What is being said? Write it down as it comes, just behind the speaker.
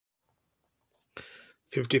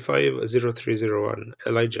550301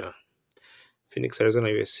 Elijah, Phoenix, Arizona,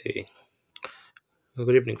 USA.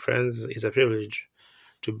 Good evening, friends. It's a privilege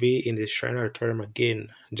to be in this Shrine Auditorium again,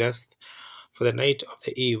 just for the night of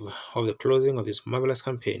the eve of the closing of this marvelous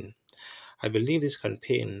campaign. I believe this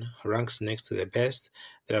campaign ranks next to the best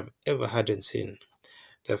that I've ever had and seen.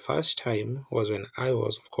 The first time was when I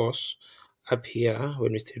was, of course, up here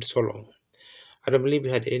when we stayed so long. I don't believe we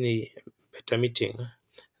had any better meeting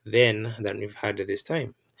then than we've had this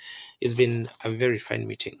time. It's been a very fine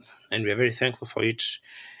meeting, and we are very thankful for it,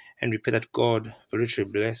 and we pray that God will richly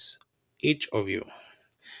bless each of you.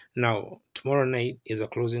 Now, tomorrow night is a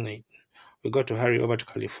closing night. We got to hurry over to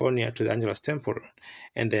California to the Angelus Temple,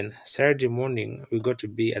 and then Saturday morning we got to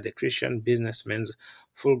be at the Christian Businessmen's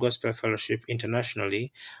Full Gospel Fellowship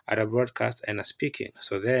internationally at a broadcast and a speaking.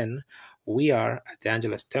 So then we are at the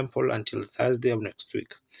Angelus Temple until Thursday of next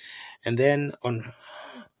week. And then on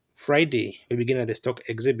Friday, we begin at the stock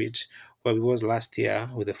exhibit where we was last year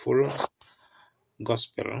with the Full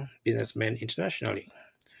Gospel Businessmen internationally.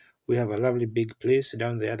 We have a lovely big place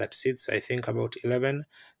down there that sits, I think, about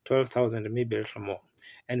 12,000, maybe a little more.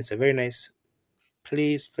 And it's a very nice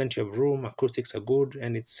place, plenty of room, acoustics are good,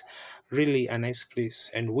 and it's really a nice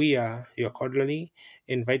place. And you're cordially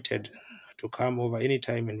invited to come over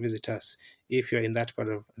anytime and visit us if you're in that part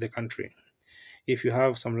of the country. If you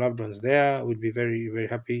have some loved ones there, we'd be very, very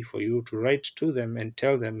happy for you to write to them and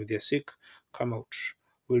tell them if they're sick, come out.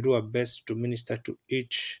 We'll do our best to minister to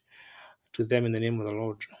them in the name of the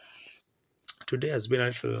Lord. Today has been a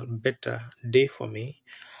little better day for me.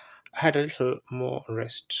 I had a little more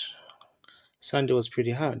rest. Sunday was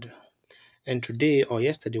pretty hard. And today or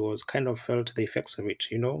yesterday was kind of felt the effects of it.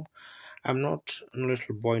 I'm not a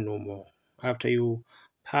little boy no more. After you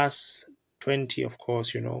pass 20, of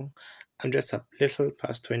course, I'm just a little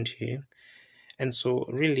past 20. And so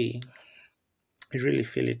really, you really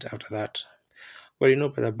feel it after that. Well,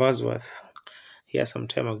 Brother Bosworth, here some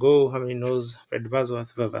time ago, how many knows Fred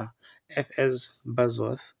Bosworth, Brother F.S.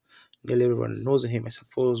 Bosworth? Nearly everyone knows him, I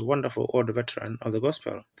suppose. Wonderful old veteran of the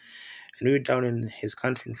gospel. And we were down in his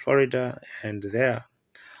country in Florida, and there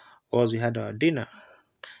we had our dinner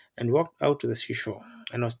and walked out to the seashore.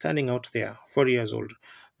 And I was standing out there, 40 years old.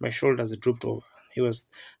 My shoulders drooped over. He was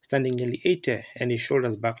standing nearly 80 and his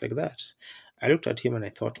shoulders back like that. I looked at him and I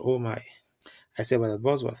thought, oh my. I said, Brother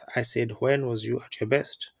Bosworth, I said, when was you at your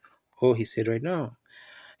best? Oh, he said, right now.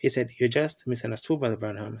 He said, you just misunderstood, Brother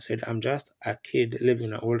Branham. I said, I'm just a kid living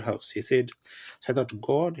in an old house. He said, so I thought,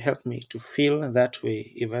 God help me to feel that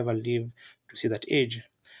way if I ever live to see that age.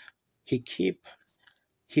 He keep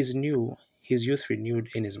his youth renewed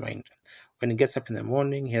in his mind. When he gets up in the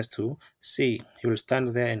morning, he has to see. He will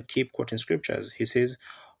stand there and keep quoting scriptures. He says,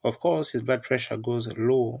 of course, his blood pressure goes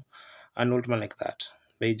low, an old man like that.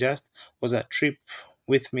 But he just was a trip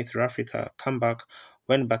with me through Africa, come back,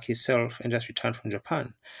 went back himself, and just returned from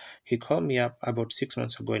Japan. He called me up about 6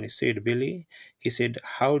 months ago and he said, Billy, he said,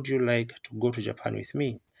 how would you like to go to Japan with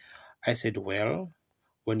me? I said, well,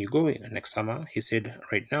 when you going? Next summer? He said,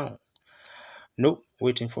 right now. No,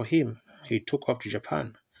 waiting for him. He took off to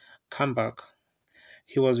Japan, come back.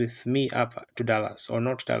 He was with me up to Dallas, or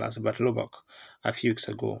not Dallas, but Lubbock, a few weeks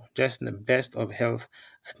ago, just in the best of health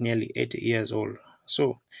at nearly 80 years old.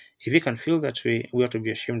 So, if we can feel that way, we ought to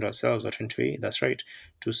be ashamed of ourselves, oughtn't we? That's right.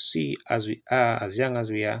 To see as we are, as young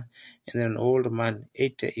as we are, and then an old man,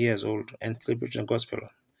 80 years old, and still preaching the gospel.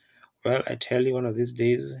 Well, I tell you, one of these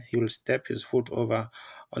days, he will step his foot over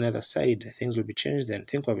on the other side. Things will be changed then.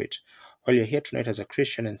 Think of it. While you're here tonight as a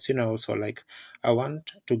Christian and sinner also, I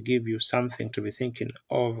want to give you something to be thinking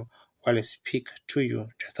of while I speak to you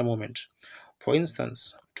just a moment. For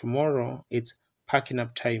instance, tomorrow it's packing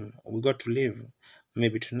up time. We got to leave.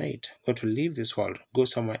 Maybe tonight, got to leave this world, go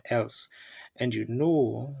somewhere else. And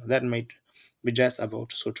that might be just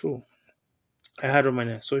about so true. I had one of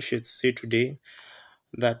my associates say today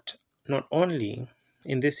that not only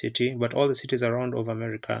in this city, but all the cities around of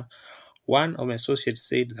America, one of my associates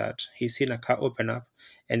said that he's seen a car open up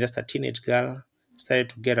and just a teenage girl started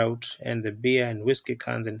to get out and the beer and whiskey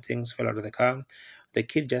cans and things fell out of the car. The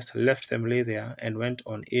kid just left them lay there and went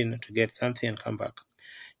on in to get something and come back.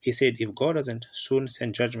 He said if God doesn't soon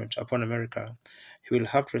send judgment upon America, he will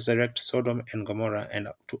have to resurrect Sodom and Gomorrah and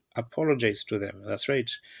to apologize to them. That's right.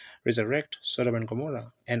 Resurrect Sodom and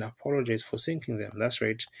Gomorrah and apologize for sinking them. That's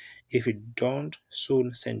right. If we don't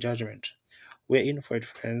soon send judgment. We're in for it,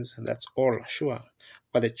 friends. That's all, sure.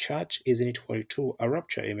 But the church is in it for it too. A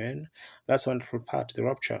rapture, amen. That's a wonderful part, the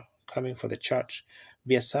rapture coming for the church.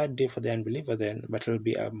 Be a sad day for the unbeliever then, but it'll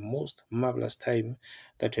be a most marvelous time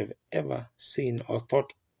that we've ever seen or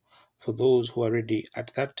thought for those who are ready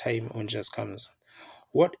at that time when Jesus comes.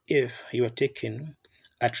 What if you are taking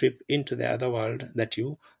a trip into the other world that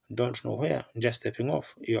you don't know where, just stepping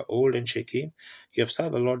off? You are old and shaky. You have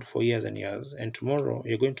served the Lord for years and years, and tomorrow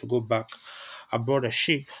you're going to go back aboard a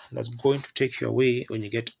ship that's going to take you away when you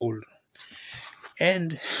get old.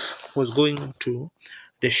 And was going to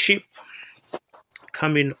the ship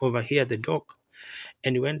coming over here at the dock,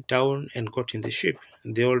 and he went down and got in the ship,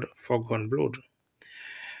 the old foghorn blood,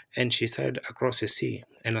 and she started across the sea.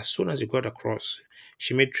 And as soon as you got across,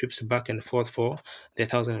 she made trips back and forth for the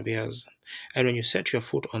thousand of years. And when you set your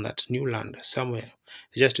foot on that new land somewhere,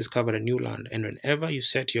 they just discovered a new land. And whenever you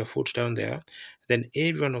set your foot down there, then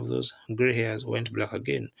every one of those gray hairs went black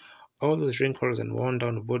again. All those wrinkles and worn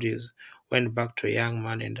down bodies went back to a young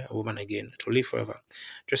man and a woman again to live forever.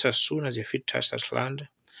 Just as soon as your feet touched that land,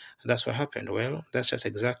 that's what happened. Well, that's just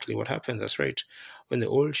exactly what happens. That's right. When the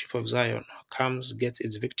old ship of Zion comes, gets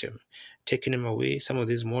its victim, taking him away, some of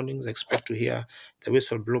these mornings I expect to hear the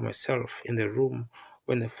whistle blow myself in the room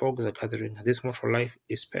when the fogs are gathering. This mortal life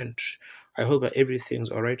is spent. I hope that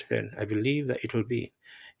everything's all right then. I believe that it will be.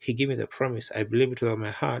 He gave me the promise. I believe it with all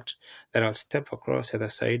my heart that I'll step across the other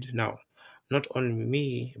side now. Not only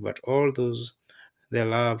me, but all those they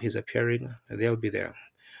love his appearing, they'll be there.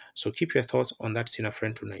 So keep your thoughts on that sinner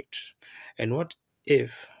friend tonight. And what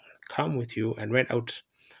if come with you and went out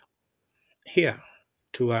here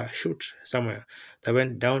to a shoot somewhere that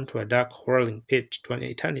went down to a dark whirling pit to an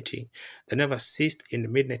eternity that never ceased in the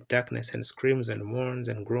midnight darkness and screams and moans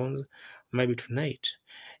and groans? Maybe tonight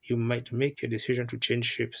you might make a decision to change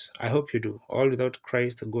ships. I hope you do. All without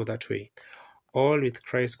Christ go that way. All with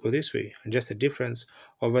Christ go this way, and just a difference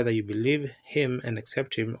of whether you believe Him and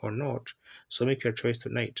accept Him or not. So make your choice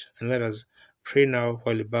tonight, and let us pray now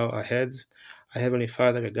while we bow our heads. Our Heavenly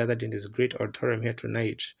Father, we are gathered in this great auditorium here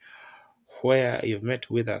tonight, where you've met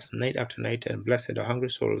with us night after night and blessed our hungry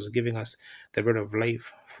souls, giving us the bread of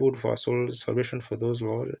life, food for our souls, salvation for those,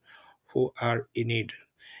 Lord, who are in need,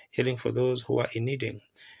 healing for those who are in needing,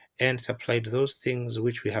 and supplied those things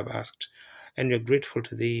which we have asked. And we are grateful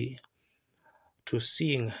to Thee to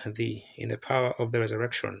seeing Thee in the power of the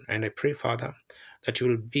resurrection. And I pray, Father, that you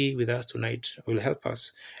will be with us tonight, will help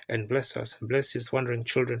us and bless us. Bless these wandering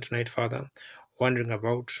children tonight, Father, wandering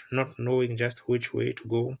about, not knowing just which way to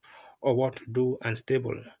go or what to do,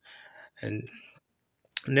 unstable, and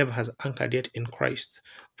never has anchored yet in Christ.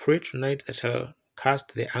 Pray tonight that I'll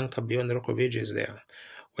cast the anchor beyond the rock of ages there.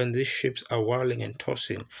 When these ships are whirling and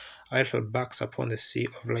tossing, our little backs upon the sea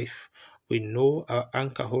of life, we know our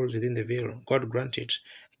anchor holds within the veil. God grant it.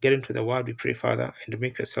 Get into the word, we pray, Father, and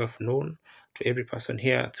make yourself known to every person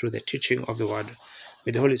here through the teaching of the word.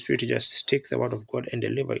 May the Holy Spirit just take the word of God and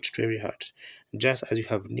deliver it to every heart, just as you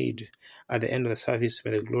have need. At the end of the service,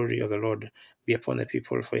 may the glory of the Lord be upon the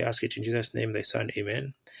people, for you ask it in Jesus' name, thy Son.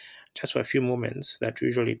 Amen. Just for a few moments, that we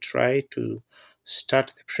usually try to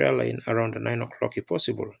start the prayer line around 9 o'clock if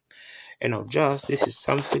possible. And now just, this is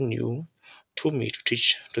something new to me to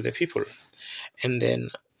teach to the people. And then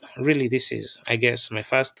really this is, I guess, my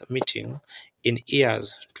first meeting in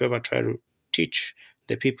years to ever try to teach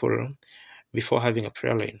the people before having a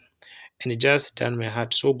prayer line. And it just done my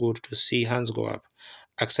heart so good to see hands go up,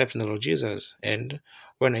 accepting the Lord Jesus. And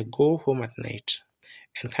when I go home at night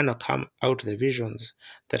and kind of come out the visions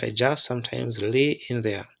that I just sometimes lay in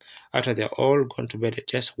there after they're all gone to bed, I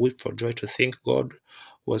just weep for joy to think God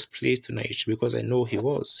was pleased tonight, because I know He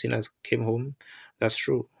was. Sinners came home, that's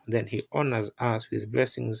true. Then He honors us with His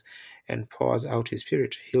blessings and pours out His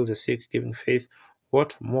Spirit, heals the sick, giving faith.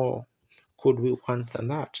 What more could we want than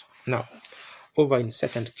that? Now, over in 2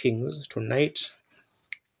 Kings tonight,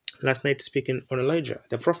 last night speaking on Elijah,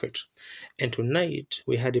 the prophet. And tonight,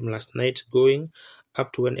 we had him last night going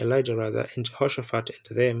up to when Elijah and Jehoshaphat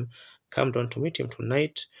and them come down to meet him.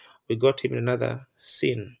 Tonight, we got him in another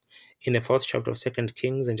scene in the 4th chapter of 2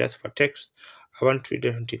 Kings. And just for text, I want to read the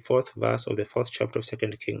 24th verse of the 4th chapter of 2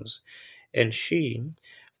 Kings. And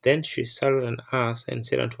then she saddled an ass and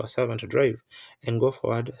said unto her servant, Drive, and go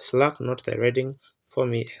forward, slack not thy riding for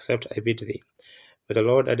me, except I bid thee. May the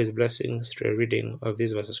Lord add His blessings to a reading of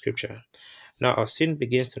this verse of Scripture. Now, our scene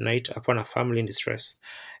begins tonight upon a family in distress,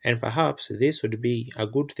 and perhaps this would be a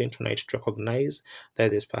good thing tonight to recognize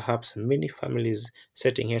that there's perhaps many families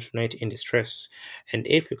sitting here tonight in distress. And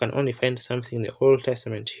if we can only find something in the Old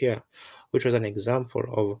Testament here, which was an example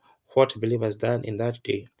of what believers done in that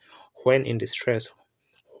day when in distress,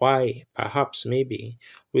 why perhaps maybe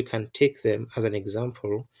we can take them as an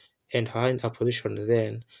example and find a position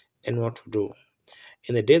then and what to do.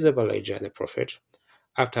 In the days of Elijah the prophet,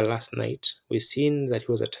 after last night, we've seen that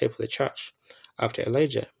he was a type of the church, after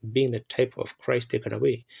Elijah being the type of Christ taken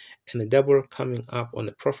away, and the double coming up on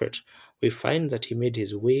the prophet, we find that he made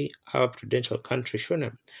his way up to the gentle country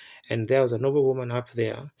Shunem. And there was a noble woman up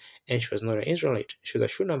there, and she was not an Israelite, she was a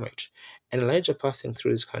Shunammite. And Elijah passing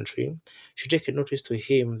through this country, she taken notice to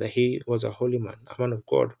him that he was a holy man, a man of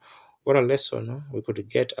God. What a lesson we could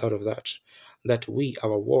get out of that. That we,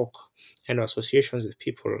 our walk and our associations with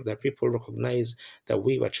people, that people recognize that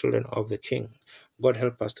we were children of the King. God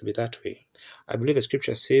help us to be that way. I believe the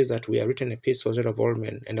scripture says that we are written epistles of all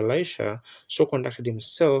men, and Elisha so conducted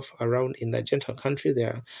himself around in that gentle country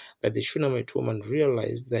there that the Shunammite woman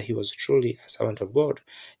realized that he was truly a servant of God,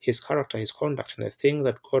 his character, his conduct, and the things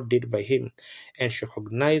that God did by him, and she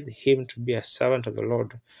recognized him to be a servant of the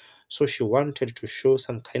Lord. So she wanted to show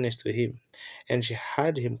some kindness to him, and she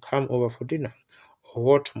had him come over for dinner. Or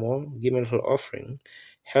what more, give him a little offering,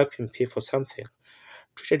 help him pay for something.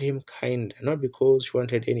 Treated him kind, not because she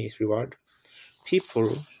wanted any reward.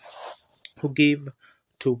 People who give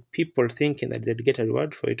to people thinking that they'd get a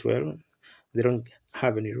reward for it, well, they don't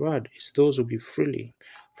have any reward. It's those who give freely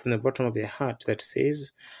from the bottom of their heart that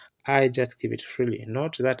says, I just give it freely,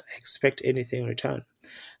 not that I expect anything in return.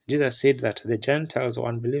 Jesus said that the Gentiles or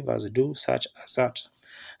unbelievers do such as that.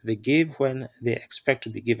 They give when they expect to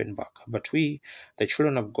be given back. But we, the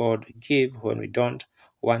children of God, give when we don't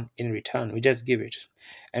want in return. We just give it.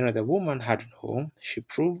 And when the woman had no, she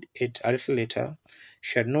proved it a little later.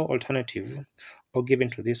 She had no alternative or giving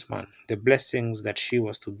to this man the blessings that she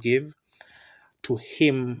was to give to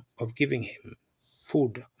him of giving him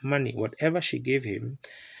food, money, whatever she gave him,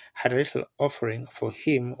 had a little offering for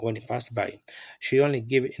him when he passed by. She only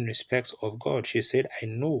gave it in respects of God. She said, I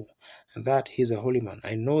know that he's a holy man.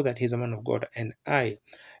 I know that he's a man of God. And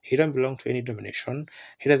he don't belong to any denomination.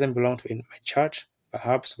 He doesn't belong to my church,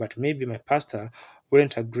 perhaps, but maybe my pastor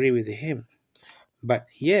wouldn't agree with him. But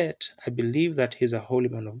yet, I believe that he's a holy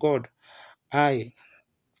man of God. I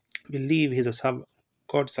believe he's a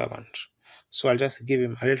God servant. So I'll just give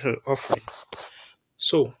him a little offering.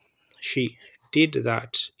 So she did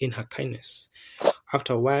that in her kindness.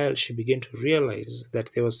 After a while, she began to realize that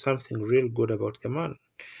there was something real good about the man.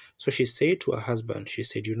 So she said to her husband, she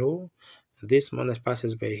said, you know, this man that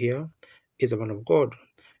passes by here is a man of God.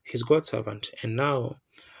 He's God's servant. And now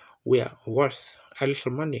we are worth a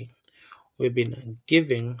little money. We've been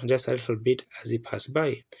giving just a little bit as he passed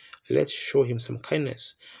by. Let's show him some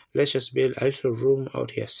kindness. Let's just build a little room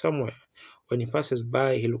out here somewhere. When he passes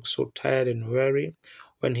by, he looks so tired and weary.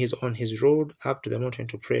 When he's on his road up to the mountain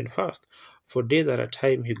to pray and fast, for days at a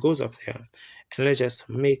time, he goes up there. And let's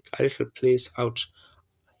just make a little place out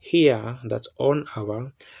here that's on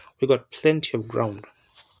our. We got plenty of ground.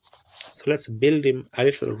 So let's build him a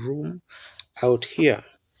little room out here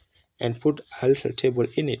and put a little table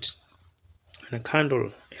in it and a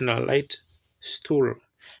candle and a light stool,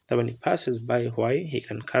 that when he passes by, why, he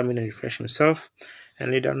can come in and refresh himself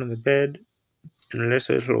and lay down on the bed and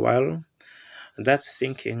rest a little while. That's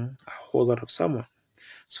thinking a whole lot of someone.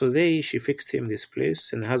 So she fixed him this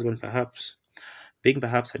place, and the husband, perhaps being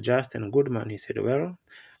perhaps a just and good man, he said, well,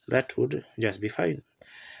 that would just be fine.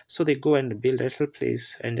 So they go and build a little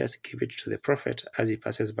place and just give it to the prophet as he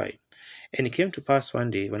passes by. And it came to pass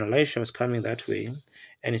one day when Elisha was coming that way,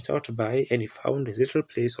 and he stopped by and he found his little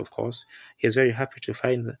place. Of course, he was very happy to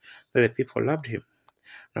find that the people loved him.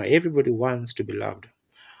 Now, everybody wants to be loved.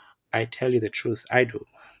 I tell you the truth, I do.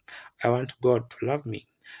 I want God to love me.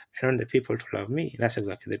 I want the people to love me. That's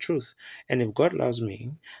exactly the truth. And if God loves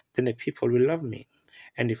me, then the people will love me.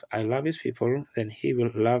 And if I love his people, then he will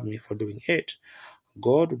love me for doing it.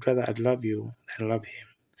 God would rather I'd love you than love him.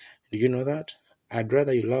 Do you know that? I'd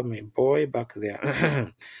rather you love my boy back there.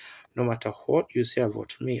 No matter what you say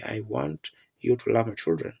about me, I want you to love my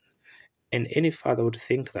children. And any father would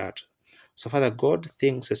think that. So Father God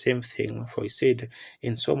thinks the same thing, for he said,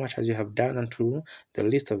 in so much as you have done unto the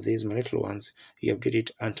least of these my little ones, you have did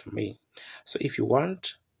it unto me. So if you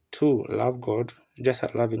want to love God, just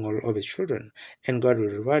start loving all of his children, and God will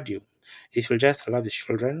reward you. If you just love his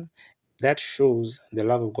children, that shows the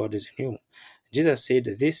love of God is in you. Jesus said,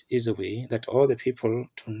 this is the way that all the people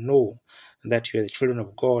to know that you are the children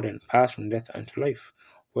of God and pass from death unto life,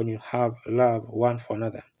 when you have love one for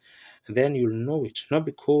another. Then you'll know it. Not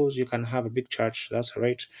because you can have a big church, that's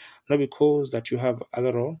right. Not because that you have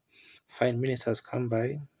other fine ministers come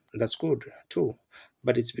by, that's good too.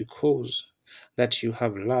 But it's because that you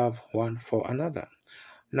have love one for another.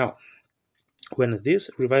 Now, when this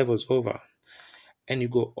revival is over and you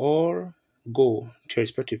all go to your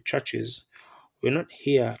respective churches, we're not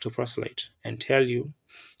here to proselyte and tell you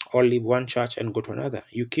or leave one church and go to another.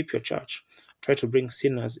 You keep your church. Try to bring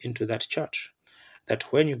sinners into that church. that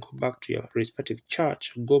when you go back to your respective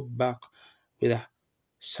church, go back with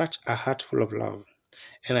such a heart full of love,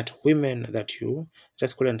 and that women that you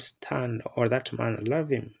just couldn't stand or that man love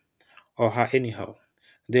him or her anyhow,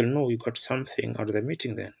 they'll know you got something out of the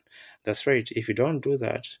meeting then. That's right. If you don't do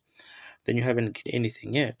that, then you haven't gained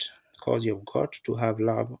anything yet, because you've got to have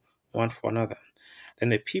love one for another. Then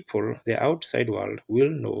the people, the outside world, will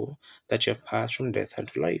know that you have passed from death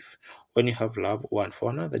unto life when you have love one for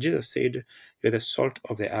another. Jesus said, "You're the salt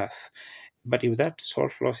of the earth." But if that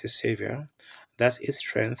salt lost its Savior, thus its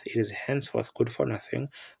strength, it is henceforth good for nothing,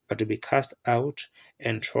 but to be cast out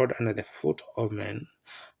and trod under the foot of men.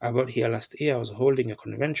 About here last year, I was holding a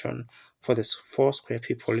convention for the Foursquare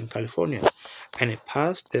people in California, and I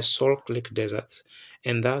passed the Salt Lake Desert,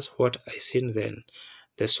 and that's what I seen then.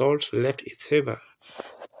 The salt left its savor,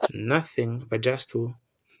 nothing but just to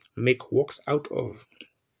make works out of.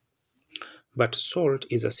 But salt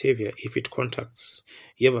is a savior if it contacts.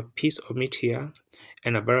 You have a piece of meat here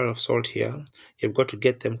and a barrel of salt here. You've got to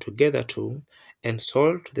get them together too and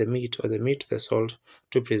salt the meat or the meat the salt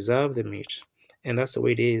to preserve the meat. And that's the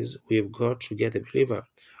way it is. We've got to get the believer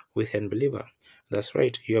with the unbeliever. That's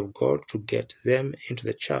right. You have got to get them into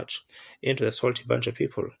the church, into the salty bunch of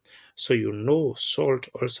people. So you know salt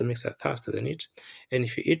also makes a thirst, doesn't it? And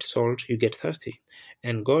if you eat salt, you get thirsty.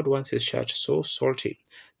 And God wants his church so salty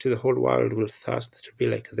till the whole world will thirst to be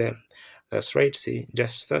like them. That's right, see,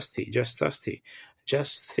 just thirsty, just thirsty.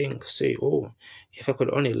 Just think, say, oh, if I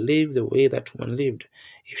could only live the way that woman lived.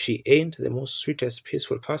 If she ain't the most sweetest,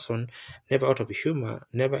 peaceful person, never out of humor,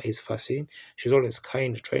 never is fussy, she's always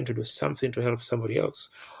kind, trying to do something to help somebody else.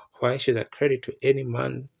 Why, she's a credit to any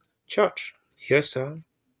man church. Yes, sir.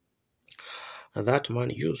 That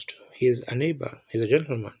man used. He is a neighbor. He's a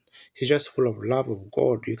gentleman. He's just full of love of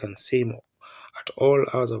God. You can see him at all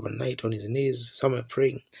hours of the night on his knees, somewhere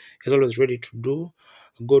praying. He's always ready to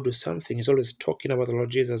go do something. He's always talking about the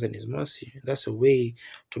Lord Jesus and his mercy. That's a way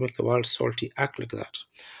to make the world salty, act like that.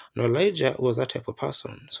 Now Elijah was that type of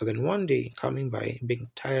person. So then one day, coming by, being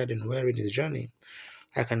tired and weary in his journey,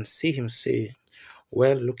 I can see him say,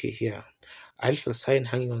 well, looky here. A little sign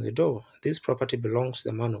hanging on the door. This property belongs to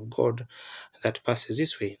the man of God that passes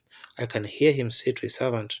this way. I can hear him say to his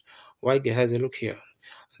servant, why, Gehazi, look here.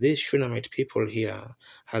 This Shunammite people here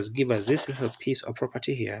has given us this little piece of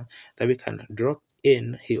property here that we can drop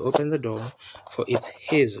in. He opens the door, for it's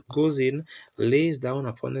his, goes in, lays down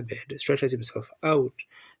upon the bed, stretches himself out,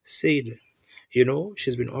 said, you know,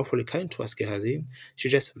 she's been awfully kind to us, Gehazi. She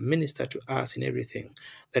just ministered to us in everything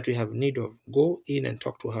that we have need of. Go in and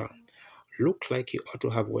talk to her. Looked like he ought to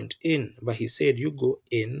have went in, but he said, you go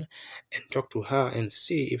in and talk to her and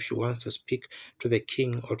see if she wants to speak to the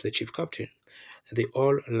king or to the chief captain. They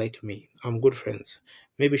all like me. I'm good friends.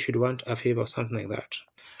 Maybe she'd want a favor or something like that.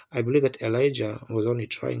 I believe that Elijah was only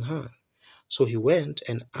trying her. So he went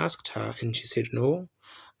and asked her, and she said, no,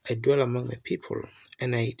 I dwell among my people,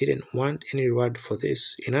 and I didn't want any reward for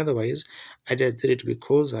this. In other words, I just did it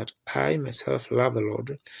because that I myself love the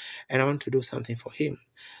Lord, and I want to do something for him.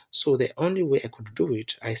 So the only way I could do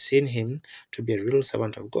it, I seen him to be a real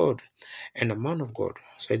servant of God and a man of God.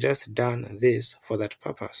 So I just done this for that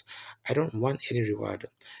purpose. I don't want any reward.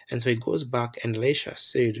 And so he goes back, and Elisha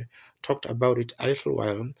talked about it a little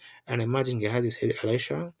while, and I imagine Gehazi said,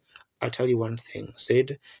 Elisha, I'll tell you one thing.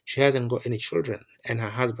 Said, she hasn't got any children, and her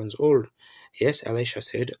husband's old. Yes, Elisha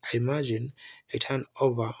said, I imagine he turned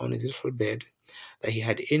over on his little bed that he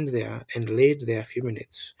had in there and laid there a few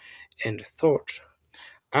minutes and thought.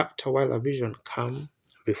 After a while, a vision come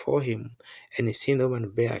before him, and he seen the woman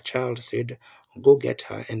bear a child, said, go get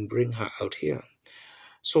her and bring her out here.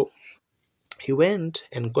 So he went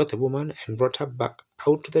and got the woman and brought her back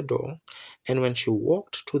out to the door, and when she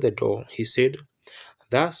walked to the door, he said,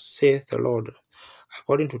 thus saith the Lord,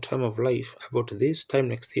 according to time of life, about this time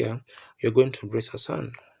next year, you're going to embrace a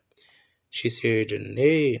son. She said,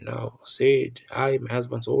 nay, now, said, I, my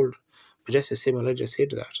husband's old. But just the same Elijah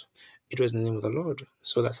said that. It was in the name of the Lord.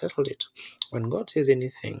 So that settled it. When God says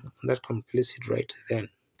anything, that completes it right then.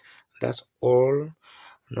 That's all.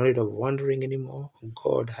 No need of wondering anymore.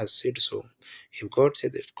 God has said so. If God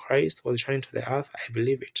said that Christ was returning to the earth, I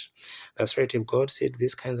believe it. That's right. If God said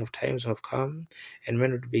these kinds of times have come and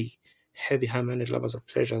men would be heavy-handed lovers of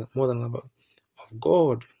pleasure more than lovers of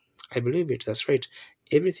God, I believe it. That's right.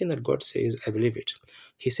 Everything that God says, I believe it.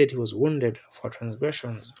 He said he was wounded for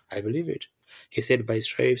transgressions. I believe it. He said by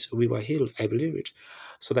stripes we were healed. I believe it.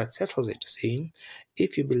 So that settles it. See,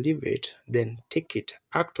 if you believe it, then take it,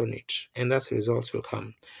 act on it, and that's the results will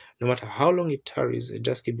come. No matter how long it tarries,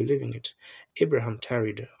 just keep believing it. Abraham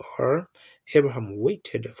tarried, or Abraham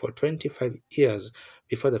waited for 25 years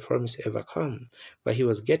before the promise ever came, but he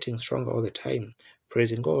was getting stronger all the time,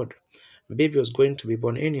 praising God. Baby was going to be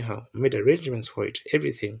born anyhow, made arrangements for it,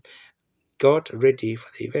 everything, got ready for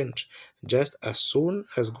the event. Just as soon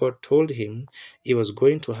as God told him it was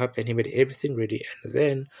going to happen, he made everything ready, and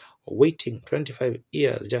then waiting 25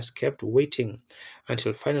 years, just kept waiting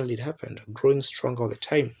until finally it happened, growing stronger all the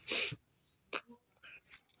time.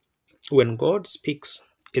 When God speaks,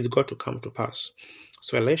 it's got to come to pass.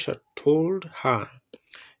 So Elisha told her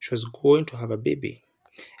she was going to have a baby.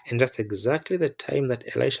 And that's exactly the time that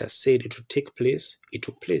Elisha said it would take place. It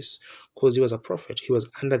took place because he was a prophet. He was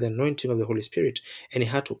under the anointing of the Holy Spirit, and he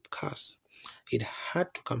had to curse. It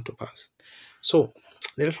had to come to pass. So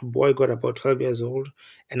the little boy got about 12 years old,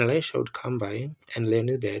 and Elisha would come by and lay on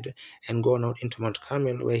his bed and go on out into Mount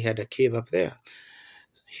Carmel, where he had a cave up there.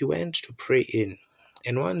 He went to pray in.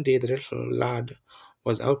 And one day the little lad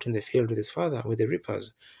was out in the field with his father with the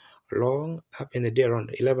reapers, long up in the day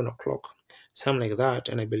around 11 o'clock, something like that.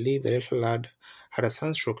 And I believe the little lad had a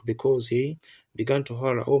sunstroke because he began to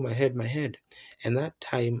holler, "Oh, my head, my head." And that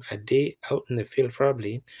time, a day out in the field,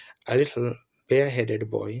 probably a little bareheaded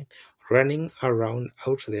boy running around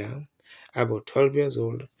out there, about 12 years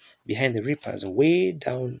old, behind the reapers, way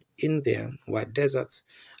down in there were deserts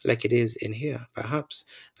like it is in here. Perhaps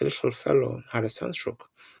the little fellow had a sunstroke.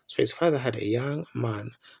 So his father had a young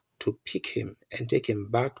man to pick him and take him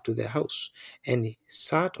back to the house, and he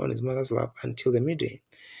sat on his mother's lap until the midday,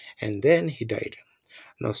 and then he died.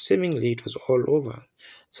 Now, seemingly it was all over.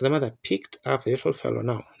 So the mother picked up the little fellow.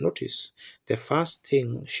 Now, notice the first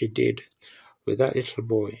thing she did with that little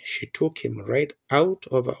boy, she took him right out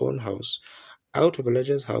of her own house, out of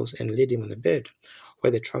Elijah's house, and laid him on the bed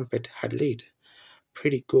where the trumpet had laid.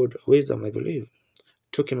 Pretty good wisdom, I believe.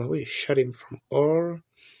 Took him away, shut him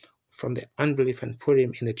from the unbelief, and put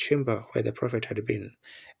him in the chamber where the prophet had been,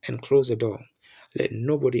 and closed the door. Let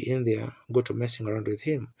nobody in there go to messing around with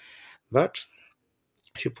him. But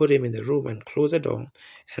she put him in the room and closed the door,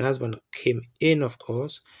 and husband came in, of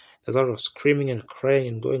course. There's a lot of screaming and crying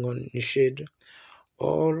and going on in the shade.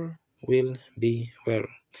 All will be well.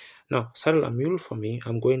 Now, saddle a mule for me.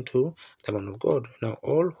 I'm going to the man of God. Now,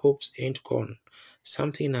 all hopes ain't gone.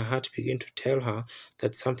 Something in her heart began to tell her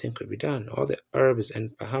that something could be done. All the herbs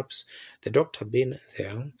and perhaps the doctor been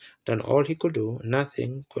there, done all he could do,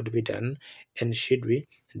 nothing could be done, and she'd be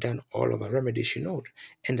done all of her remedies she knowed,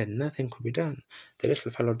 and then nothing could be done. The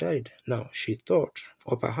little fellow died. Now, she thought,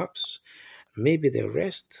 or perhaps maybe the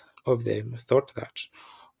rest of them thought that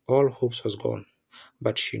all hopes was gone,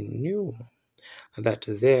 but she knew that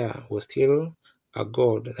there was still a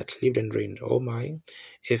God that lived and reigned. Oh my,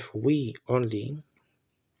 if we only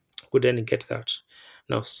couldn't get that.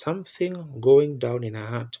 Now something going down in her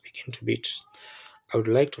heart began to beat. I would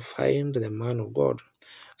like to find the man of God.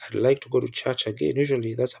 I'd like to go to church again.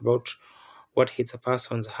 Usually that's about what hits a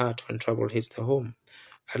person's heart when trouble hits the home.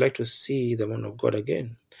 I'd like to see the man of God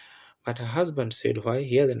again. But her husband said, why?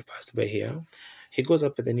 He hasn't passed by here. He goes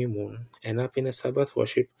up at the new moon, and up in the Sabbath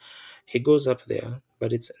worship, he goes up there,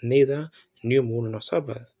 but it's neither new moon nor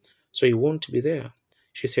Sabbath, so he won't be there.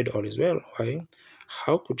 She said, all is well. Why?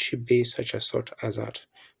 How could she be such a thought as that?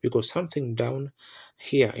 Because something down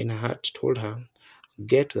here in her heart told her,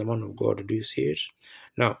 get to the man of God. Do you see it?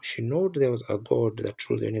 Now, she knew there was a God that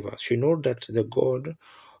ruled the universe. She knew that the God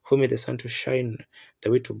who made the sun to shine,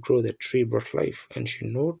 the way to grow the tree brought life. And she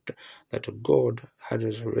knew that God had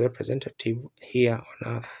a representative here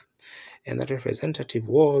on earth. And that representative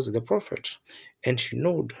was the prophet. And she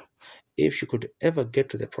knew if she could ever get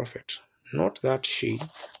to the prophet, not that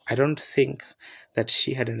I don't think that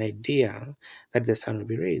she had an idea that the son would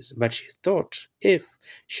be raised, but she thought if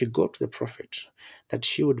she got to the prophet, that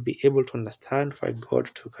she would be able to understand why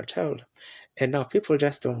God took her child. And now people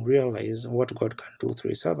just don't realize what God can do through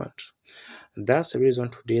his servant. That's the reason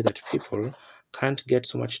today that people can't get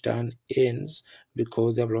so much done ends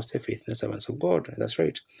because they have lost their faith in the servants of God. That's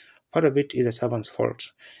right. Part of it is the servant's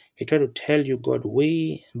fault. He tried to tell you God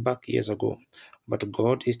way back years ago, but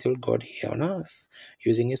God is still God here on earth,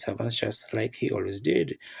 using his servants just like he always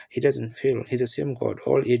did. He doesn't fail. He's the same God,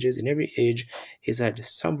 all ages. In every age, he's had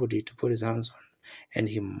somebody to put his hands on, and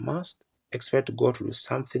he must expect God to do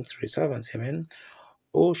something through his servants. Amen.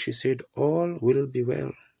 Oh, she said, all will be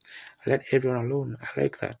well. Let everyone alone. I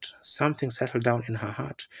like that. Something settled down in her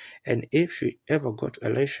heart. And if she ever got to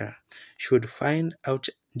Elisha, she would find out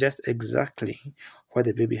just exactly why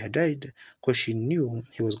the baby had died, because she knew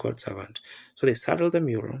he was God's servant. So they saddled the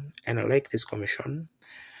mule, and like this commission,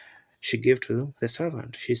 she gave to the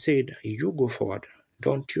servant. She said, "You go forward.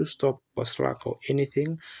 Don't you stop or slack or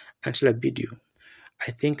anything until I bid you."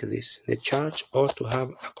 I think the church ought to have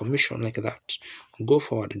a commission like that. Go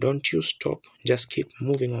forward. Don't you stop. Just keep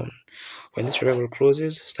moving on. When this revival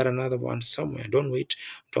closes, start another one somewhere. Don't wait.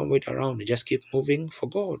 Don't wait around. Just keep moving for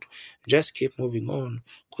God. Just keep moving on,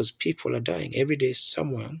 because people are dying every day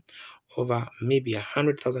somewhere. Over maybe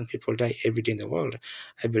 100,000 people die every day in the world.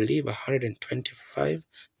 I believe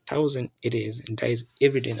 125,000 it is dies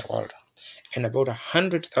every day in the world, and about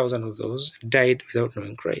 100,000 of those died without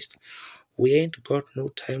knowing Christ. We ain't got no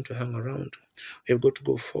time to hang around. We've got to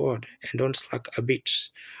go forward and don't slack a bit.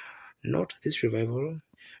 Not this revival.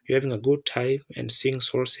 You're having a good time and seeing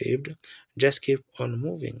souls saved. Just keep on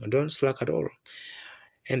moving. Don't slack at all.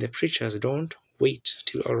 And the preachers, don't wait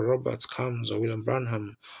till Oral Roberts comes or William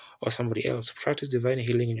Branham or somebody else. Practice divine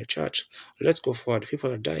healing in your church. Let's go forward.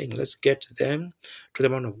 People are dying. Let's get them to the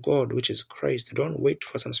man of God, which is Christ. Don't wait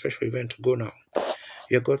for some special event to go now.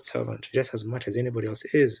 You're God's servant just as much as anybody else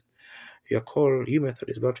is. Your call, you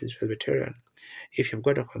Methodist, Baptist, Presbyterian. If you've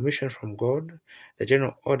got a commission from God, the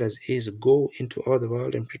general orders is go into all the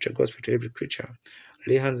world and preach the gospel to every creature.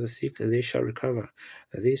 Lay hands on the sick, they shall recover.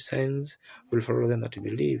 These signs will follow them that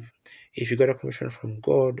believe. If you got a commission from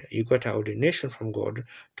God, you got an ordination from God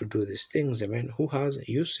to do these things. Amen. Who has?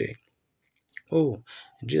 You say. Oh,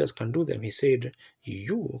 Jesus can do them. He said,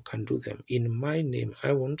 you can do them. In my name,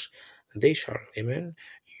 I won't, they shall. Amen.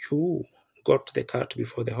 You got the cart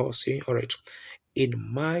before the horse. See? All right. In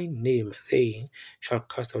my name, they shall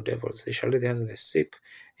cast out devils. They shall lay their hands on the sick.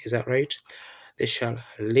 Is that right? They shall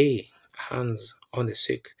lay hands on the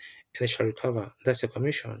sick and they shall recover. That's a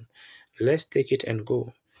commission. Let's take it and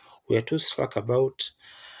go. We are too slack about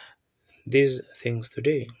these things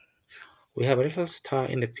today. We have a little star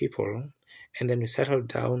in the people, and then we settle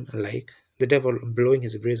down like the devil blowing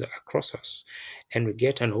his breeze across us, and we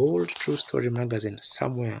get an old true story magazine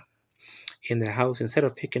somewhere in the house. Instead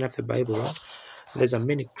of picking up the Bible, there's a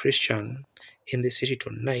mini Christian in the city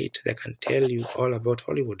tonight that can tell you all about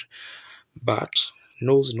Hollywood, but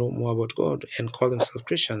knows no more about God and call themselves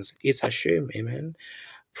Christians. It's a shame, amen.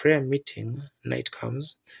 Prayer meeting night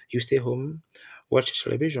comes, you stay home, watch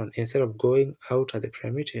television instead of going out at the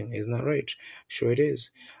prayer meeting. Isn't that right? Sure it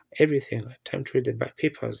is. Everything. Time to read the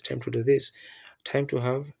papers, time to do this, time to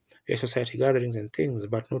have your society gatherings and things,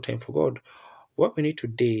 but no time for God. What we need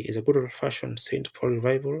today is a good old-fashioned St. Paul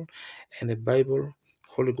revival and the Bible,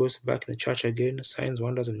 Holy Ghost back in the church again, signs,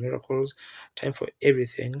 wonders, and miracles. Time for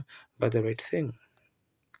everything but the right thing.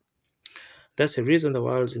 That's the reason the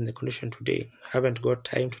world's in the condition today. Haven't got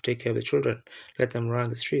time to take care of the children. Let them run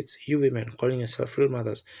the streets. You women calling yourself real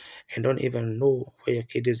mothers and don't even know where your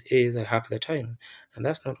kid is half the time. And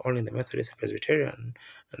that's not only in the Methodist and Presbyterian,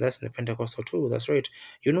 and that's in the Pentecostal too. That's right.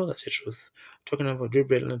 You know that's the truth. Talking about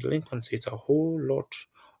juvenile delinquency, it's a whole lot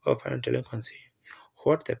of parent delinquency.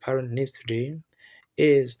 What the parent needs today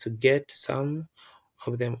is to get some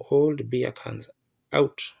of them old beer cans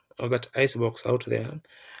out of that ice box out there,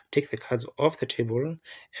 take the cards off the table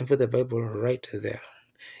and put the Bible right there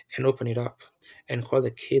and open it up and call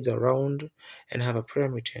the kids around and have a prayer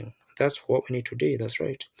meeting. That's what we need today. That's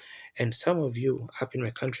right. And some of you up in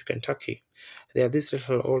my country, Kentucky, there are these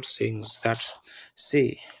little old sayings that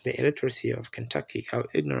say the illiteracy of Kentucky, how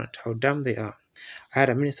ignorant, how dumb they are. I had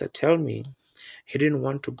a minister tell me he didn't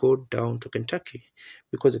want to go down to Kentucky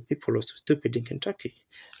because the people were so stupid in Kentucky.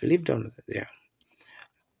 Live down there.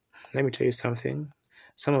 Let me tell you something.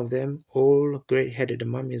 Some of them, all gray-headed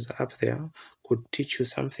mummies up there, could teach you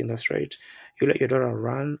something. That's right. You let your daughter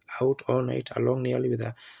run out all night along nearly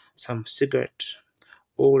with some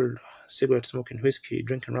old cigarette smoking, whiskey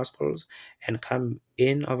drinking rascals, and come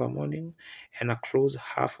in of a morning and a clothes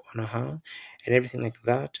half on her and everything like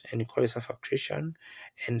that, and you call yourself a Christian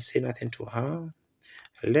and say nothing to her.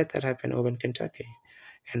 Let that happen over in Kentucky.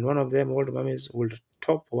 And one of them, old mummies, will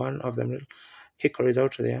top one of them little hickories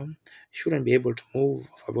out there. Shouldn't be able to move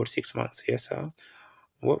for about 6 months. Yes, sir.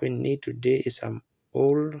 What we need today is some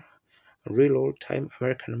real old-time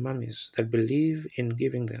American mummies that believe in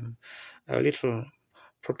giving them a little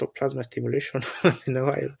protoplasma stimulation once in a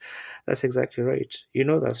while. That's exactly right. You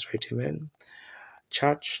know that's right, amen.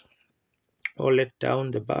 Church all let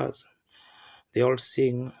down the bars. They all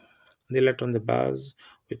sing. They let on the bars.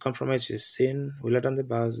 We compromise with sin. We let on the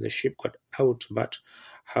bars. The sheep got out, but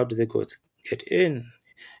how do the goats get in?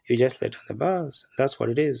 You just let on the bars. That's what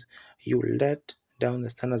it is. You let down the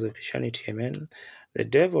standards of Christianity, amen. The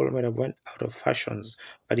devil might have went out of fashions,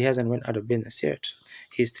 but he hasn't went out of business yet.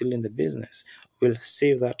 He's still in the business. We'll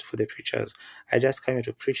save that for the preachers. I just came here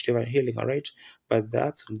to preach divine healing, all right? But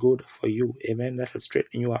that's good for you. Amen. That'll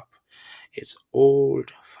straighten you up. It's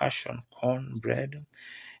old-fashioned cornbread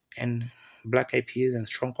and black eyed peas and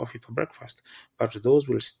strong coffee for breakfast, but those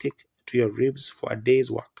will stick to your ribs for a day's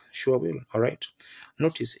work. Sure will, all right?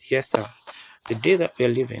 Notice, yes, sir, the day that we are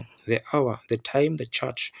living, the hour, the time, the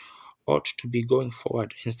church ought to be going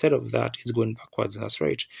forward. Instead of that, it's going backwards. That's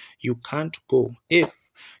right. You can't go. If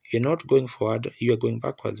you're not going forward, you are going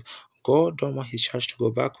backwards. God don't want his church to go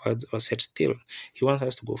backwards or sit still. He wants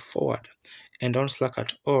us to go forward and don't slack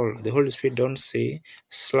at all. The Holy Spirit don't say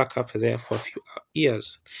slack up there for a few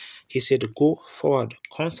years. He said go forward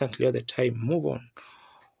constantly all the time. Move on.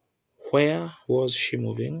 Where was she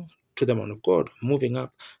moving? To the man of God, moving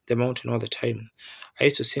up the mountain all the time. I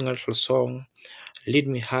used to sing a little song, lead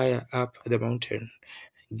me higher up the mountain.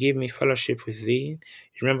 Give me fellowship with thee.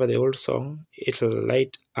 Remember the old song? It'll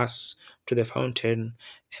light us to the fountain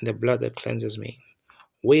and the blood that cleanses me.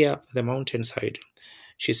 Way up the mountainside,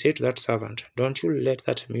 she said to that servant, don't you let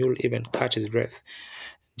that mule even catch his breath.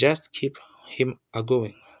 Just keep him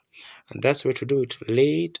a-going. And that's the way to do it.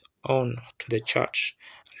 Lay it on to the church.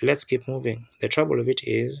 Let's keep moving. The trouble of it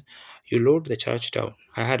is, you load the church down.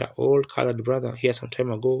 I had an old colored brother here some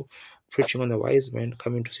time ago preaching on the wise men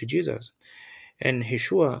coming to see Jesus. And he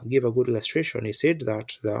sure gave a good illustration. He said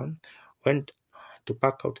that they went to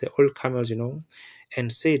pack out the old camels,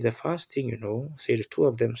 and said the first thing said two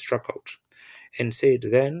of them struck out. And said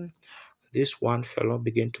then this one fellow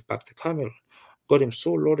began to pack the camel. Got him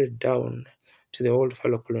so loaded down till the old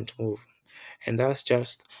fellow couldn't move. And that's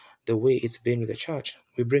just the way it's been with the church.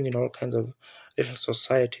 We bring in all kinds of little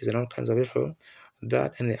societies and all kinds of little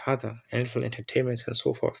that and the other, and little entertainments and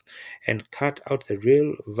so forth, and cut out the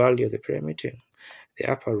real value of the prayer meeting.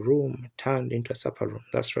 The upper room turned into a supper room.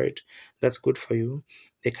 That's right. That's good for you.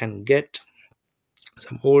 They can get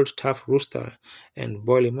some old tough rooster and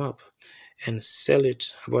boil him up and sell it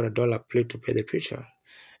about $1 a plate to pay the preacher.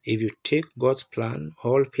 If you take God's plan,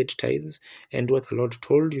 all paid tithes, and do what the Lord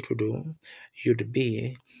told you to do, you'd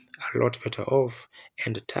be a lot better off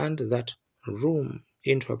and turned that room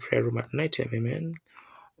into a prayer room at night time. Amen.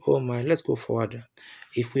 Oh my, let's go forward.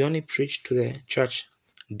 If we only preach to the church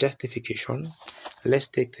justification, let's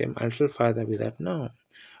take them a little further with that now.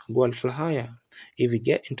 Go a little higher. If we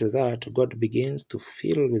get into that, God begins to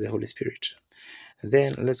fill with the Holy Spirit.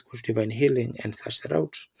 Then let's go to divine healing and search that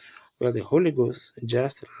out. Well, the Holy Ghost,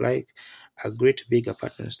 just like a great big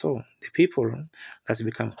apartment store, the people that's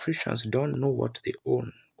become Christians don't know what they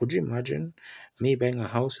own. Could you imagine me buying a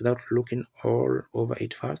house without looking all over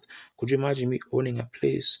it first? Could you imagine me owning a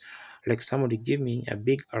place like somebody give me a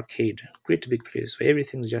big arcade, great big place where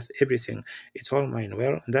everything's just everything. It's all mine.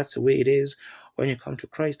 Well, that's the way it is when you come to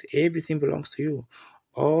Christ. Everything belongs to you.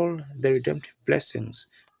 All the redemptive blessings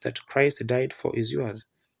that Christ died for is yours.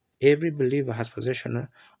 Every believer has possession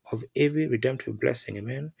of every redemptive blessing,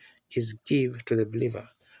 amen, is give to the believer.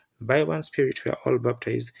 By one Spirit, we are all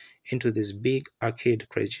baptized into this big arcade,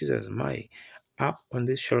 Christ Jesus. Up on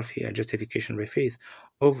this shelf here, justification by faith.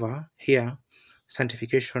 Over here,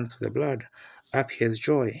 sanctification through the blood. Up here is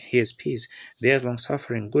joy, here is peace. There's long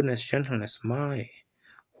suffering, goodness, gentleness. Why?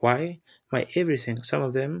 My everything. Some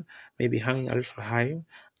of them may be hanging a little high.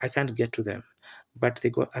 I can't get to them. But they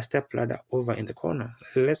got a step ladder over in the corner.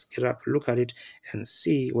 Let's get up, look at it, and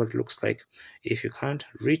see what it looks like. If you can't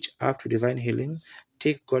reach up to divine healing,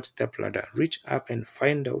 take God's step ladder. Reach up and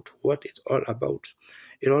find out what it's all about.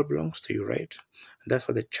 It all belongs to you, right? That's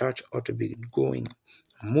what the church ought to be going,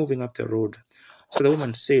 moving up the road. So the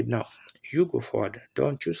woman said, now, you go forward.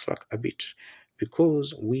 Don't you slack a bit,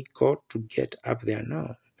 because we got to get up there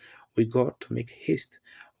now. We got to make haste.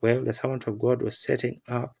 Well, the servant of God was setting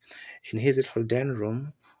up in his little den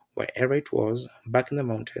room, wherever it was, back in the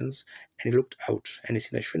mountains, and he looked out and he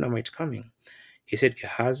seen the Shunammite coming. He said,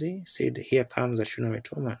 Gehazi said, here comes a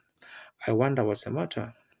Shunammite woman. I wonder what's the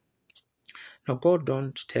matter. Now, God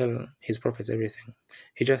don't tell his prophets everything.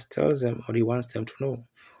 He just tells them what he wants them to know.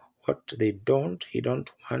 What he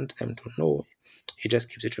don't want them to know. He just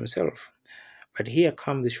keeps it to himself. But here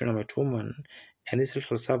comes the Shunammite woman, and this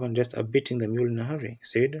little servant just beating the mule in a hurry.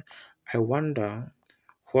 Said, I wonder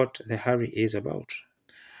what the hurry is about.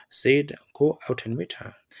 Said, go out and meet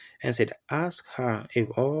her. And said, ask her if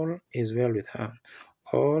all is well with her.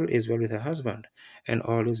 All is well with her husband, and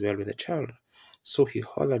all is well with the child. So he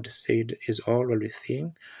hollered, said, is all well with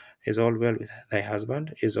thee? Is all well with thy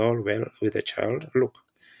husband? Is all well with the child? Look,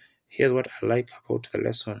 here's what I like about the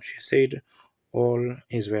lesson. She said, all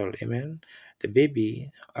is well. Amen. The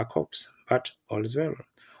baby, a corpse, but all is well.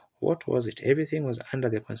 What was it? Everything was under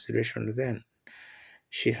their consideration then.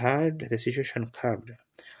 She had the situation curbed.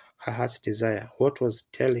 Her heart's desire, what was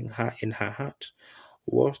telling her in her heart,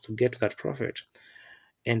 was to get to that prophet.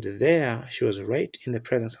 And there she was right in the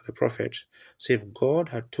presence of the prophet. So if God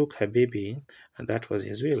had took her baby and that was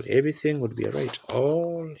his will, everything would be right.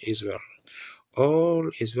 All is well.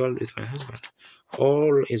 All is well with my husband.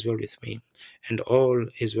 All is well with me. And all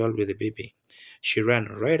is well with the baby. She ran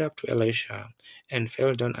right up to Elisha and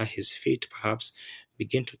fell down at his feet, perhaps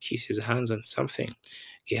began to kiss his hands and something.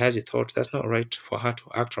 Gehazi thought that's not right for her to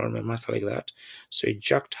act around my master like that. So he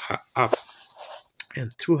jacked her up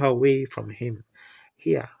and threw her away from him.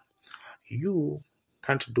 Here, you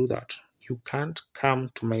can't do that. You can't come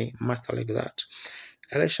to my master like that.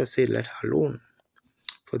 Elisha said, let her alone,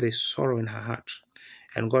 for there is sorrow in her heart.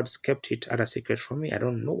 And God's kept it as a secret from me. I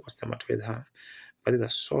don't know what's the matter with her, but there's a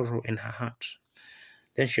sorrow in her heart.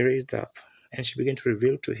 Then she raised up, and she began to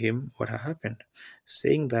reveal to him what had happened,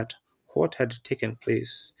 saying that what had taken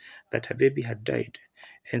place, that her baby had died,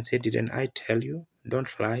 and said, didn't I tell you?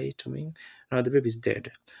 Don't lie to me. Now the baby's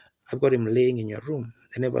dead. I've got him laying in your room.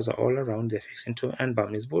 The neighbors are all around. They're fixing to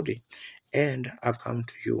unbound his body. And I've come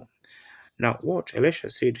to you. Now what? Elisha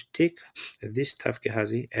said, take this staff,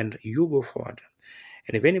 Gehazi, and you go forward.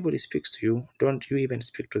 And if anybody speaks to you, don't you even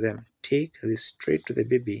speak to them. Take this straight to the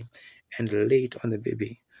baby and lay it on the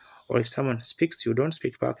baby. Or if someone speaks to you, don't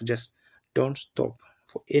speak back. Just don't stop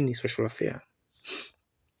for any sexual affair.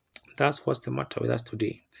 That's what's the matter with us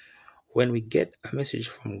today. When we get a message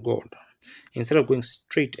from God, instead of going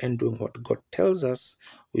straight and doing what God tells us,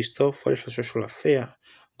 we stop for a sexual affair,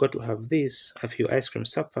 got to have this, a few ice cream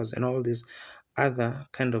suppers, and all these other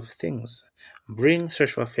kind of things. Bring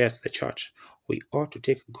sexual affairs to the church. We ought to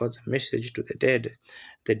take God's message to the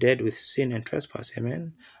dead with sin and trespass.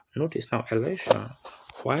 Amen. Notice now, Elisha,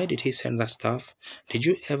 why did he send that stuff? Did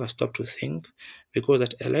you ever stop to think? Because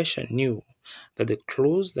that Elisha knew that the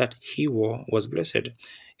clothes that he wore was blessed.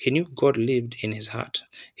 He knew God lived in his heart.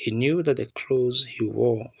 He knew that the clothes he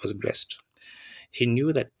wore was blessed. He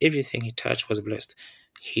knew that everything he touched was blessed.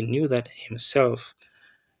 He knew that himself.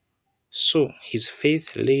 So his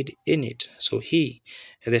faith laid in it. So he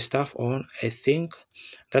had the staff on. I think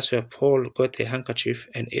that's where Paul got the handkerchief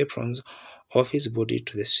and aprons of his body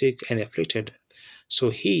to the sick and the afflicted. So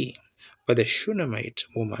he, but the Shunammite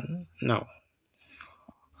woman, now,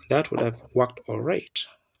 that would have worked all right.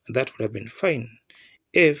 That would have been fine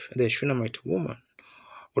if the Shunammite woman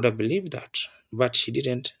would have believed that. But she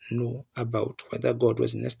didn't know about whether God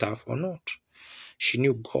was in the staff or not. She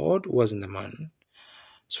knew God was in the man.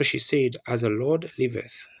 So she said, as the Lord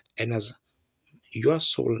liveth, and as your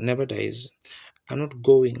soul never dies, I'm not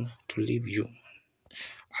going to leave you.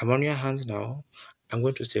 I'm on your hands now. I'm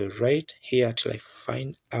going to stay right here till I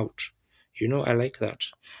find out. You know, I like that.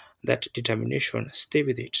 That determination, stay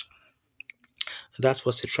with it. That's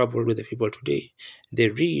what's the trouble with the people today. They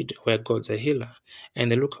read where God's a healer and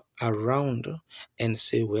they look around and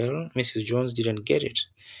say, well, Mrs. Jones didn't get it.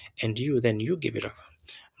 And then you give it up.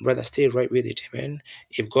 Brother, stay right with it, amen.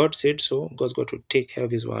 If God said so, God's got to take care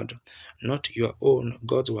of his word, not your own,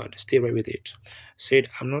 God's word. Stay right with it. Said,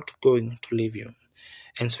 I'm not going to leave you.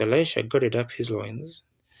 And so Elisha girded up his loins,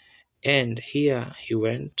 and here he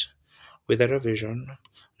went with a vision,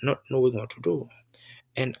 not knowing what to do.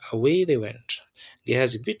 And away they went.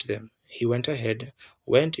 Gehazi beat them. He went ahead,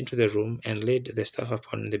 went into the room, and laid the staff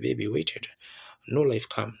upon the baby, waited. No life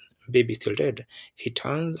come. Baby still dead. He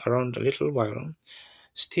turns around a little while.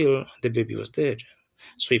 Still, the baby was dead.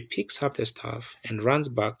 So he picks up the staff and runs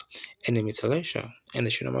back and he meets Elisha and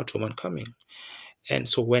the Shunammite woman coming. And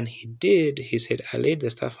so when he did, he said, I laid the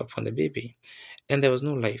staff upon the baby. And there was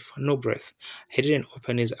no life, no breath. He didn't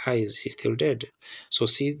open his eyes. He's still dead. So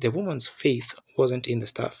see, the woman's faith wasn't in the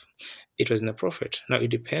staff. It was in the prophet. Now, it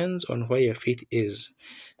depends on where your faith is.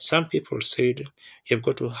 Some people said, you've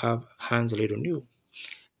got to have hands laid on you.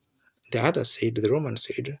 The other said, the Roman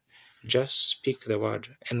said, just speak the word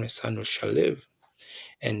and my son shall live.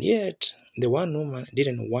 And yet, the one woman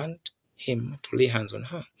didn't want him to lay hands on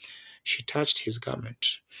her. She touched his garment.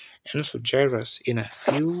 And little Jairus, in a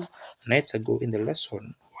few nights ago in the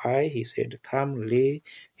lesson, why he said, come lay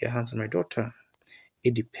your hands on my daughter.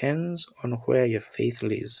 It depends on where your faith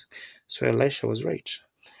lays. So Elisha was right.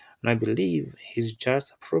 And I believe he's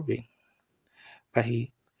just probing. But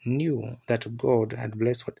he knew that God had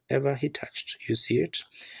blessed whatever he touched. You see it?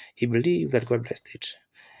 He believed that God blessed it.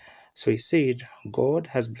 So he said, God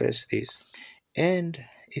has blessed this. And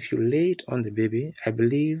if you lay it on the baby, I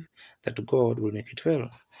believe that God will make it well.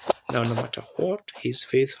 Now, no matter what his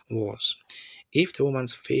faith was, If the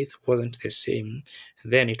woman's faith wasn't the same,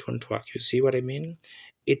 then it won't work. You see what I mean?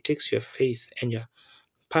 It takes your faith and your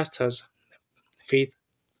pastor's faith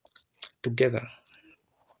together.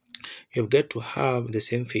 You've got to have the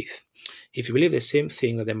same faith. If you believe the same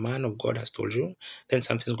thing that the man of God has told you, then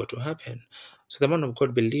something's got to happen. So the man of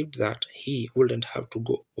God believed that he wouldn't have to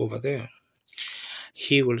go over there.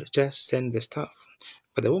 He will just send the staff.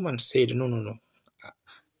 But the woman said, no, no, no.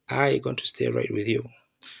 I'm going to stay right with you.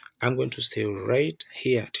 I'm going to stay right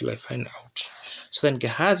here till I find out. So then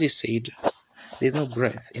Gehazi said, there's no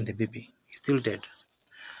breath in the baby. He's still dead.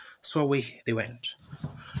 So away they went.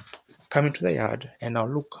 Coming to the yard, and now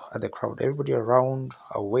look at the crowd. Everybody around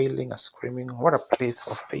are wailing, are screaming. What a place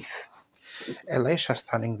of faith. Elisha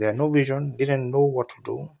standing there, no vision, didn't know what to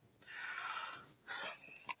do.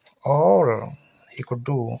 All he could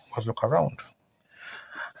do was look around.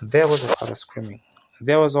 There was the father screaming.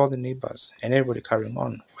 There was all the neighbors and everybody carrying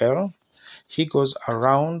on. Well, he goes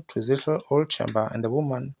around to his little old chamber, and the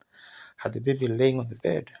woman had the baby laying on the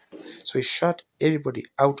bed. So he shut everybody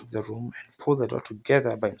out of the room and pulled the door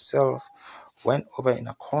together by himself, went over in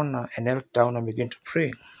a corner and knelt down and began to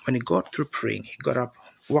pray. When he got through praying, he got up,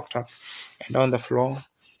 walked up and down the floor,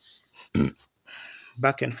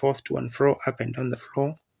 back and forth, to and fro, up and down the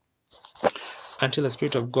floor, until the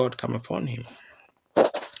Spirit of God came upon him.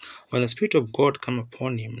 When the Spirit of God came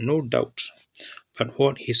upon him, no doubt but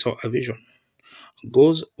what he saw a vision.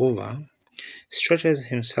 Goes over, stretches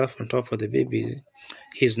himself on top of the baby,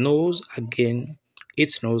 his nose again,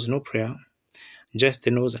 its nose, no prayer, just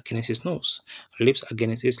the nose against his nose, lips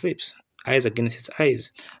against its lips, eyes against its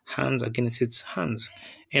eyes, hands against its hands,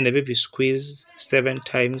 and the baby squeezed 7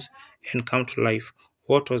 times and come to life.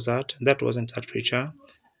 What was that? That wasn't that preacher.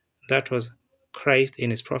 That was Christ in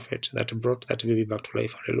his prophet that brought that baby back to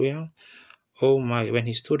life. Hallelujah. Oh my, when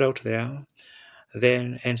he stood out there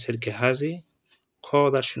then and said, Gehazi,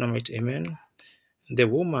 call that Shunammite, amen. The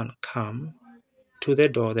woman came to the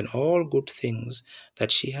door, then all good things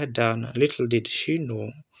that she had done, little did she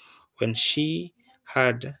know when she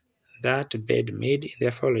had that bed made in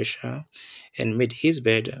the Elisha and made his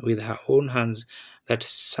bed with her own hands, that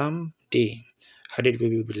some day her dead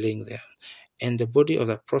baby would be laying there, and the body of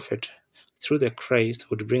the prophet through the Christ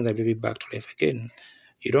would bring the baby back to life again.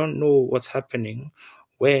 You don't know what's happening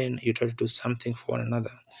when you try to do something for one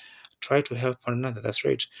another. Try to help one another. That's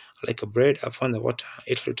right. Like a bread upon the water,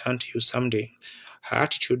 it will return to you someday. Her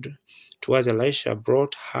attitude towards Elisha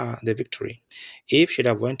brought her the victory. If she'd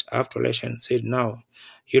have went up to Elisha and said, now,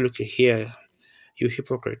 you look here, you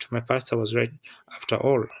hypocrite, my pastor was right after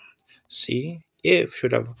all. See, if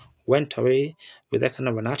she'd have went away with that kind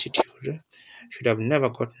of an attitude, she'd have never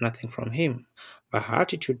got nothing from him. But her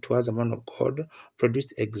attitude towards the man of God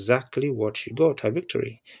produced exactly what she got, her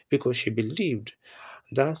victory, because she believed.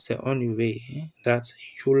 That's the only way that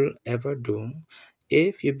you'll ever do.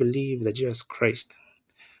 If you believe that Jesus Christ,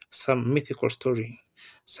 some mythical story,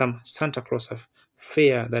 some Santa Claus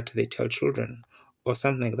affair that they tell children, or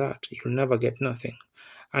something like that, you'll never get nothing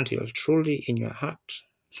until truly in your heart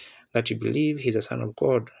that you believe He's the Son of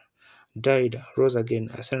God, died, rose again,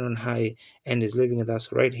 ascended on high, and is living with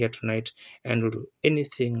us right here tonight, and will do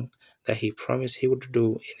anything that He promised He would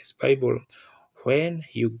do in His Bible. When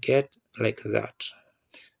you get like that,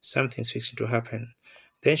 something's fixing to happen.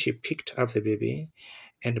 Then she picked up the baby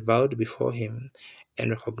and bowed before him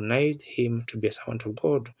and recognized him to be a servant of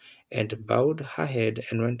God, and bowed her head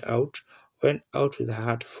and went out with her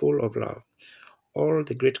heart full of love. All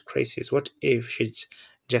the great crisis, what if she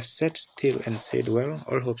just sat still and said, well,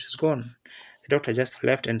 all hope is gone. The doctor just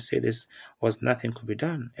left and said this was nothing could be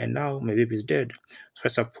done, and now my baby is dead. So I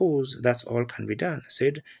suppose that's all can be done,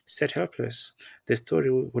 said, set helpless. The story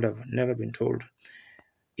would have never been told.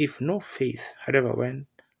 If no faith had ever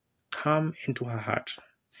come into her heart,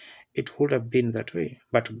 it would have been that way.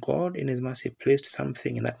 But God, in His mercy, placed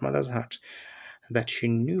something in that mother's heart that she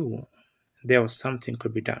knew there was something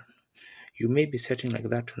could be done. You may be sitting like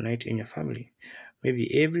that tonight in your family. Maybe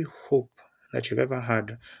every hope that you've ever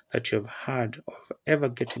had, that you've had of ever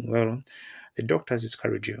getting well, the doctors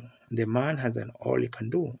discourage you. The man has done all he can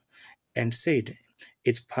do and said,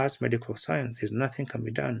 it's past medical science, there's nothing can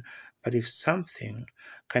be done. But if something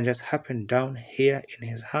can just happen down here in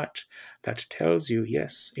his heart that tells you,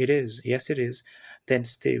 yes, it is, then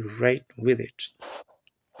stay right with it.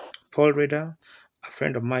 Paul Rader, a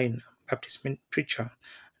friend of mine, Baptist preacher,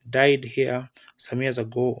 died here some years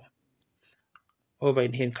ago over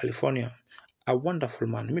in here in California. A wonderful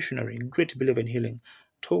man, missionary, great believer in healing,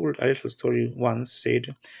 told a little story once,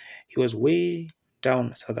 said he was way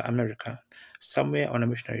down South America, somewhere on a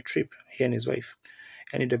missionary trip, he and his wife,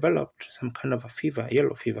 and he developed some kind of a fever,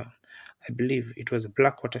 yellow fever. I believe it was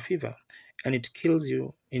black water fever, and it kills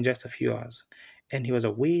you in just a few hours. And he was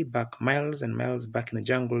away back, miles and miles back in the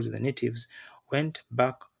jungles with the natives, went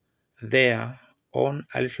back there on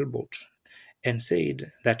a little boat, and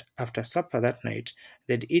said that after supper that night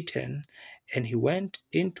they'd eaten, and he went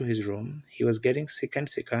into his room. He was getting sick and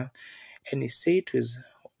sicker, and he said to his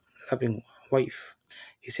loving wife,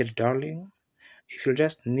 he said, "Darling, if you'll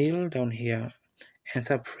just kneel down here and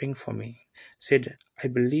start praying for me." Said, "I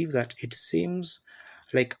believe that it seems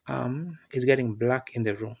like is getting black in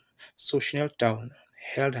the room." So she knelt down,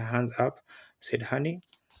 held her hands up, said, "Honey,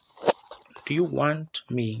 do you want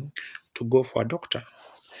me to go for a doctor?"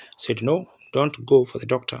 Said, "No, don't go for the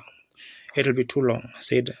doctor. It'll be too long."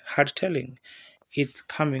 Said, "Hard telling. It's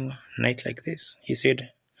coming night like this." He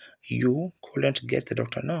said, "You couldn't get the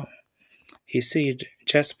doctor now." He said,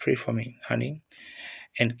 "Just pray for me, honey,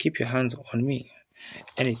 and keep your hands on me."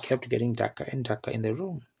 And it kept getting darker and darker in the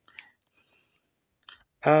room.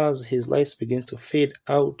 As his lights begins to fade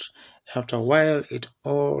out, after a while it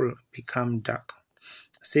all became dark.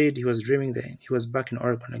 Said he was dreaming then. He was back in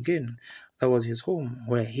Oregon again. That was his home,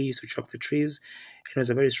 where he used to chop the trees, and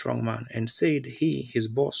was a very strong man. And said he, his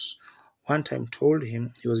boss, one time told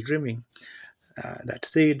him he was dreaming that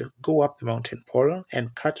said, "Go up the mountain, Paul,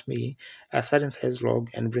 and cut me a certain size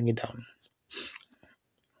log and bring it down."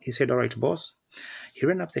 He said, "All right, boss." He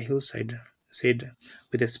ran up the hillside, said,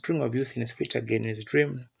 with a spring of youth in his feet again in his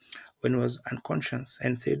dream, when he was unconscious,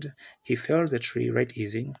 and said he felt the tree right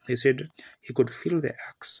easy. He said he could feel the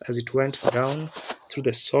axe as it went down through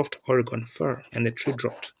the soft Oregon fir, and the tree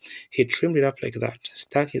dropped. He trimmed it up like that,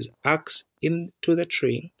 stuck his axe into the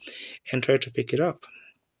tree, and tried to pick it up.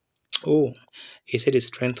 Oh, he said his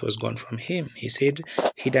strength was gone from him. He said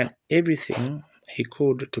he'd done everything he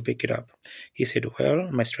could to pick it up. He said,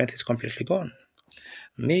 "Well, my strength is completely gone."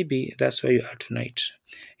 Maybe that's where you are tonight.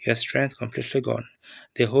 Your strength completely gone.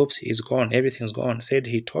 The hopes is gone. Everything's gone. Said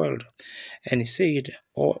he toiled. And he said,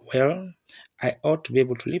 "Oh, well, I ought to be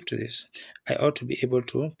able to lift this. I ought to be able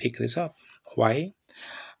to pick this up. Why?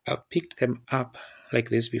 I've picked them up like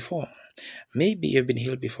this before. Maybe you've been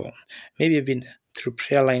healed before. Maybe you've been through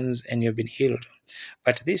prayer lines and you've been healed.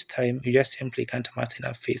 But this time, you just simply can't muster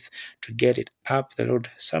enough faith to get it up the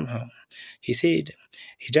road somehow." He said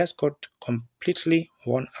he just got completely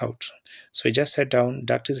worn out. So he just sat down,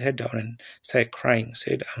 ducked his head down, and started crying.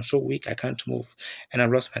 Said, "I'm so weak, I can't move, and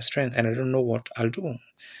I've lost my strength, and I don't know what I'll do."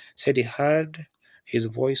 Said he heard his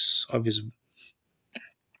voice of his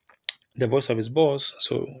the voice of his boss,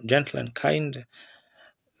 so gentle and kind.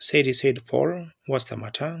 He said, "Paul, what's the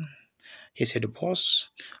matter?" He said, "Boss,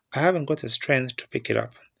 I haven't got the strength to pick it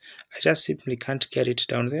up. I just simply can't get it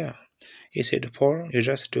down there." He said, "Paul, you're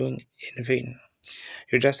just doing in vain.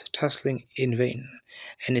 You're just tussling in vain."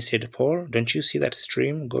 And he said, "Paul, don't you see that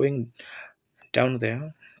stream going down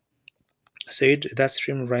there?" Said, "That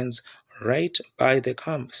stream runs right by the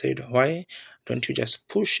camp." Said, "Why don't you just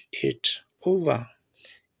push it over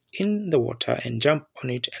in the water and jump on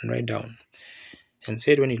it and ride down?" And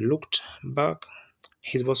said, when he looked back,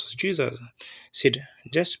 his boss was Jesus. Said,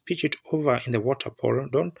 "Just pitch it over in the water, Paul.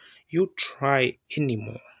 Don't you try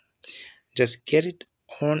anymore. Just get it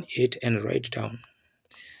on it and ride down."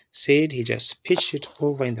 Said he just pitched it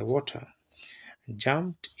over in the water,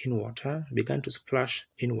 jumped in water, began to splash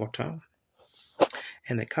in water,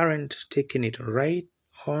 and the current taking it right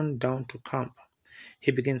on down to camp.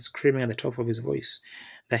 He began screaming at the top of his voice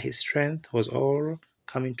that his strength was all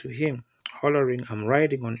coming to him, hollering, "I'm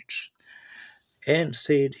riding on it." And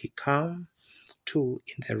said he came to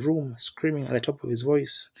in the room screaming at the top of his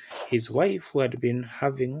voice. His wife, who had been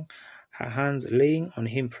having her hands laying on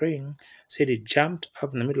him praying, said he jumped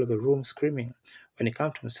up in the middle of the room screaming. When he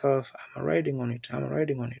came to himself, "I'm riding on it, I'm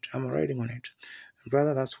riding on it, I'm riding on it."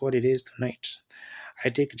 Brother, that's what it is tonight. I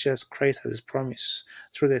take Jesus Christ as his promise,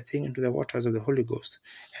 through the thing into the waters of the Holy Ghost,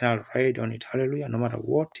 and I'll ride on it. Hallelujah. No matter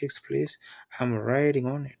what takes place, I'm riding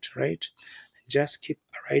on it, right? Just keep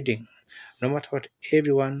riding. No matter what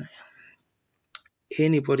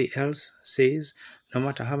anybody else says, no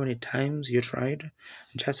matter how many times you tried,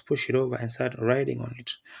 just push it over and start riding on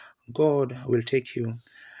it. God will take you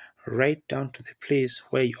right down to the place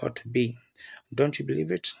where you ought to be. Don't you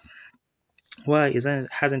believe it? Why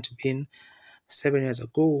hasn't been 7 years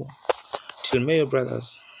ago till Mayo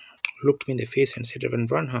Brothers looked me in the face and said, "Reverend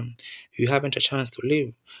Branham, you haven't a chance to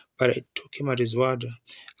live." But I took him at his word.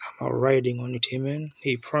 I'm riding on it, amen.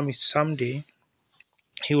 He promised someday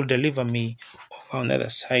he will deliver me over on the other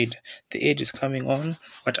side. The age is coming on,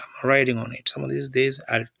 but I'm riding on it. Some of these days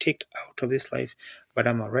I'll take out of this life, but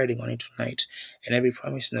I'm riding on it tonight. And every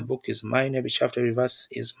promise in the book is mine. Every chapter, every verse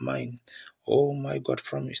is mine. Oh, my God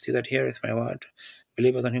promised, he that heareth my word,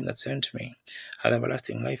 believeth on him that sent me, hath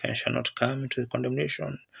everlasting life, and shall not come into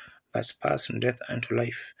condemnation, but pass from death unto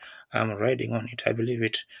life. I am riding on it, I believe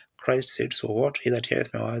it. Christ said, so what? He that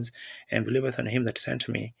heareth my words, and believeth on him that sent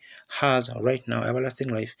me, has right now everlasting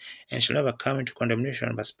life, and shall never come into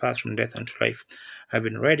condemnation, but pass from death unto life. I've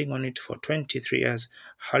been riding on it for 23 years.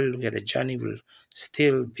 Hallelujah, the journey will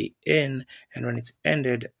still be in, and when it's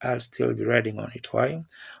ended, I'll still be riding on it. Why?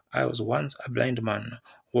 I was once a blind man,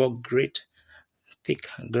 wore great thick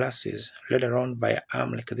glasses, led around by an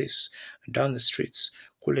arm like this, down the streets,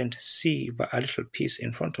 couldn't see but a little piece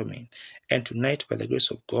in front of me. And tonight, by the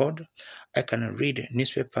grace of God, I can read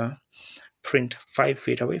newspaper print 5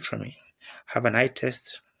 feet away from me. Have an eye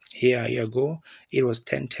test here a year ago, it was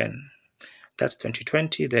 10:10. That's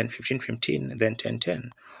 2020, then 15:15, then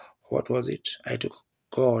 10:10. What was it? I took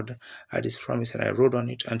God at his promise and I rode on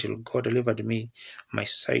it until God delivered me my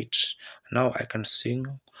sight. Now I can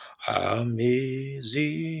sing,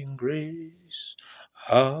 Amazing Grace,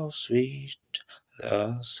 how sweet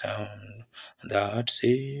the sound that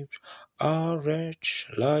saved a wretch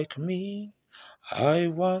like me. I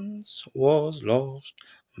once was lost,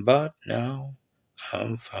 but now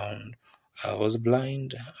I'm found. I was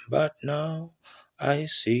blind, but now I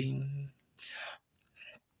see.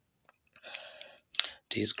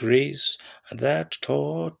 'Tis grace that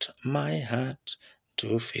taught my heart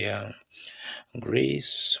to fear.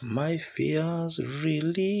 Grace my fears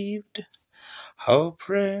relieved. How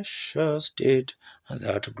precious did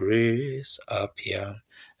that grace appear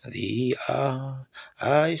the hour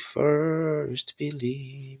I first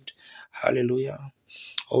believed. Hallelujah.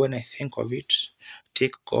 Oh, when I think of it,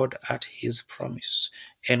 take God at his promise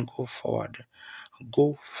and go forward.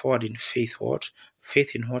 Go forward in faith. What?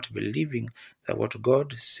 Faith in what? Believing that what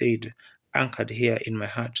God said anchored here in my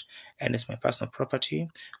heart and it's my personal property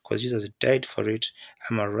because Jesus died for it.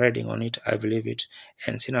 I'm riding on it. I believe it.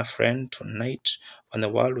 And seeing a friend tonight when the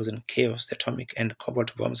world was in chaos, the atomic and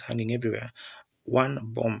cobalt bombs hanging everywhere. One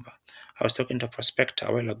bomb. I was talking to a prospector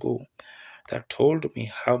a while ago that told me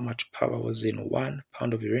how much power was in 1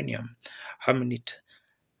 pound of uranium, how many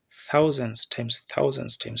thousands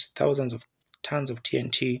of tons of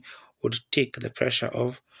TNT would take the pressure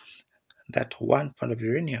of that 1 pound of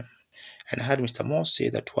uranium. And I heard Mr. Moss say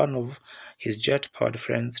that one of his jet-powered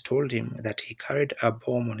friends told him that he carried a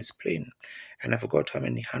bomb on his plane, and I forgot how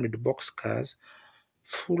many hundred boxcars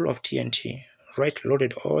full of TNT, right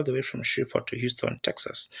loaded all the way from Shreveport to Houston,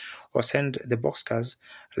 Texas, or send the boxcars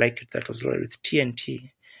like that was loaded with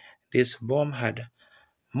TNT. This bomb had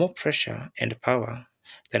more pressure and power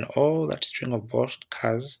than all that string of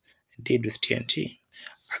boxcars did with TNT.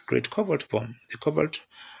 A great cobalt bomb. The cobalt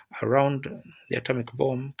around the atomic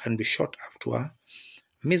bomb can be shot up to a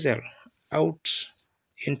missile out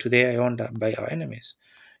into the air yonder by our enemies.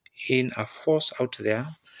 In a force out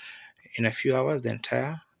there, in a few hours, the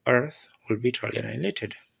entire Earth will be totally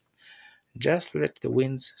annihilated. Just let the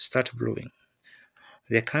winds start blowing.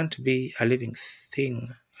 There can't be a living thing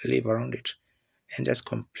live around it and just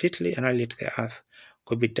completely annihilate the earth.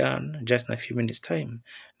 Could be done just in a few minutes' time.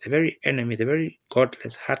 The very enemy, the very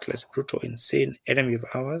godless, heartless, brutal, insane enemy of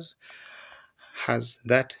ours has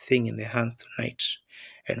that thing in their hands tonight.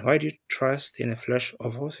 And why do you trust in the flesh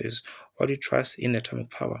of horses? Why do you trust in the atomic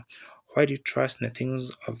power? Why do you trust in the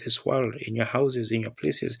things of this world, in your houses, in your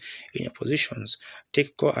places, in your positions?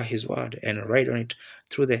 Take God at his word and ride on it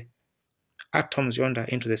through the atoms yonder,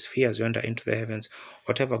 into the spheres yonder, into the heavens.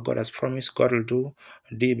 Whatever God has promised, God will do.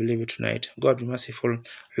 Do you believe it tonight? God be merciful.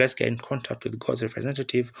 Let's get in contact with God's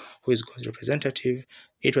representative. Who is God's representative?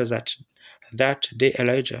 It was at that day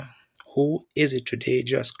Elijah. Who is it today?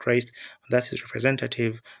 Jesus Christ. That's his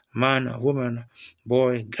representative. Man, woman,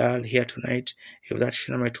 boy, girl here tonight. If that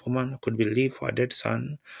Shunammite woman could believe for a dead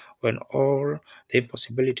son, when all the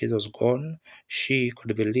impossibilities was gone, she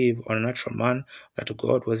could believe on a natural man that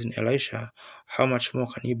God was in Elisha. How much more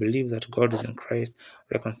can you believe that God is in Christ,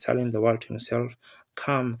 reconciling the world to himself?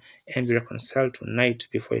 Come and be reconciled tonight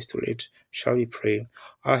before it's too late. Shall we pray?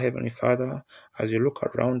 Our Heavenly Father, as you look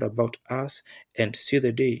around about us and see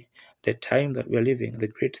the day, the time that we are living, the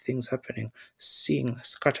great things happening, seeing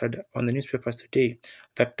scattered on the newspapers today,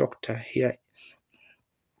 that doctor here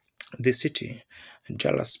the city,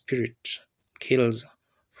 jealous spirit, kills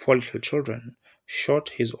 4 little children, shot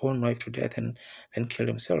his own wife to death and then killed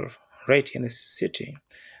himself right in the city.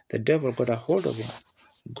 The devil got a hold of him.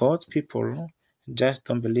 God's people just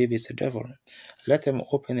don't believe it's the devil. Let them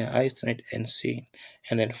open their eyes tonight and see.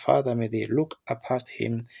 And then, Father, may they look up past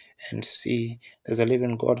him and see there's a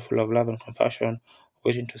living God full of love and compassion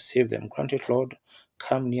waiting to save them. Grant it, Lord.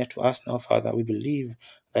 come near to us now, Father. We believe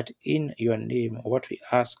that in your name, what we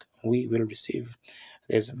ask, we will receive.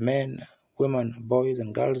 There's men, women, boys,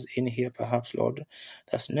 and girls in here, perhaps, Lord,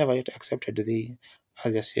 that's never yet accepted thee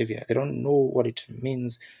as their Savior. They don't know what it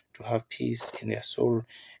means to have peace in their soul,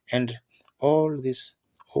 and all these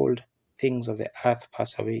old things of the earth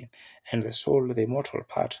pass away, and the soul, the immortal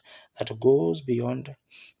part that goes beyond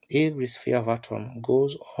every sphere of atom,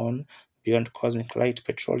 goes on beyond cosmic light,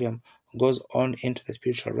 petroleum, goes on into the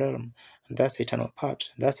spiritual realm. And that's the eternal part.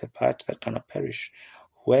 That's a part that cannot perish.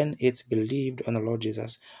 When it's believed on the Lord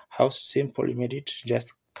Jesus, how simple He made it.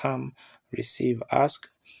 Just come, receive, ask,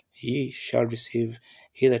 ye shall receive.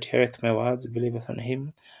 He that heareth my words, believeth on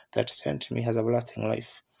Him that sent me, has everlasting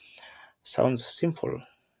life. Sounds simple.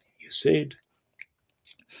 You said,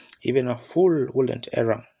 even a fool wouldn't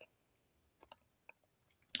err.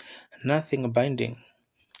 Nothing binding,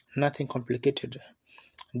 nothing complicated,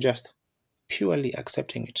 just purely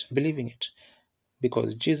accepting it, believing it,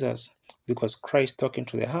 because Christ talking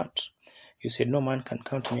to the heart. You said, no man can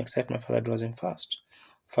come to me except my Father draws him first.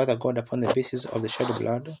 Father God, upon the basis of the shed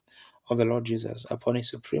blood of the Lord Jesus, upon His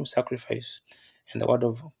supreme sacrifice and the word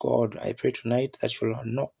of God, I pray tonight that you'll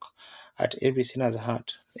knock at every sinner's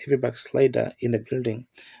heart, every backslider in the building,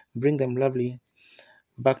 bring them lovely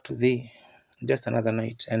back to Thee just another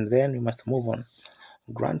night, and then we must move on.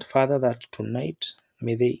 Grant, Father, that tonight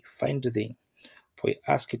may they find Thee, for we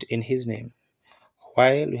ask it in His name.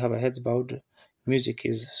 While we have our heads bowed, music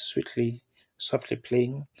is softly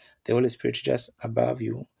playing. The Holy Spirit just above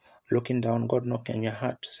you, looking down, God knocking on your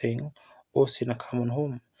heart, saying, "O sinner, come on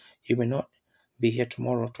home. You may not be here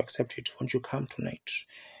tomorrow to accept it. Won't you come tonight?"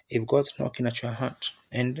 If God's knocking at your heart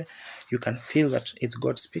and you can feel that it's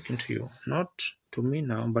God speaking to you, not to me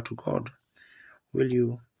now, but to God, will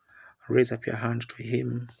you raise up your hand to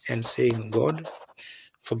Him and saying, "God,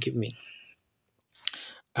 forgive me.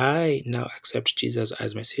 I now accept Jesus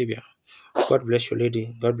as my Savior." God bless you,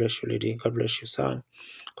 lady. God bless you, lady. God bless you, son.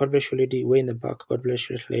 God bless you, lady. Way in the back. God bless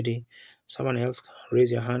you, lady. Someone else,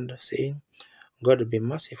 raise your hand saying, "God, be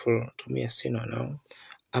merciful to me, a sinner now.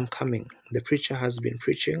 I'm coming." The preacher has been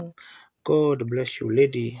preaching. God bless you,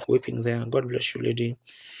 lady. Weeping there. God bless you, lady.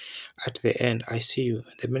 At the end, I see you.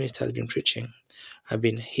 The minister has been preaching. I've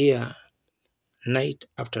been here night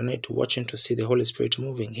after night watching to see the Holy Spirit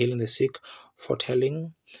moving, healing the sick,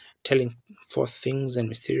 foretelling, telling forth things and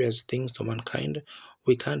mysterious things to mankind.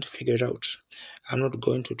 We can't figure it out. I'm not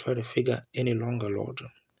going to try to figure any longer, Lord.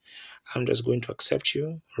 I'm just going to accept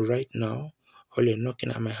you right now while you're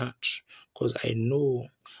knocking at my heart, because I know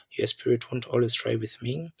your Spirit won't always strive with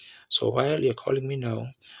me. So while you're calling me now,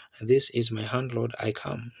 this is my hand, Lord, I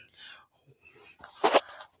come.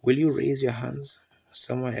 Will you raise your hands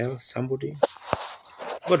somewhere else, somebody?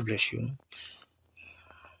 God bless you.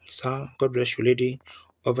 Sir, God bless you, lady.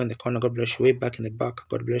 Over in the corner, God bless you. Way back in the back,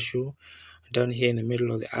 God bless you. Down here in the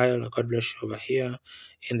middle of the aisle, God bless you. Over here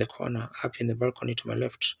in the corner, up in the balcony to my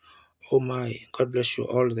left. Oh my, God bless you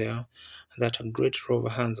all there. That great row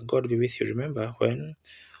of hands. God be with you. Remember when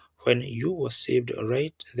you were saved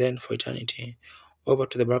right then for eternity. Over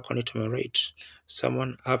to the balcony to my right.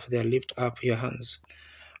 Someone up there, lift up your hands.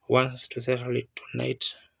 Once to settle it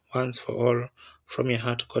tonight, once for all, from your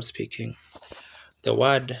heart, God speaking. The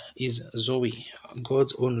word is Zoe,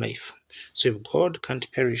 God's own life. So if God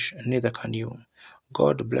can't perish, neither can you.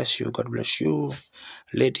 God bless you. God bless you,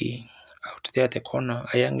 lady out there at the corner,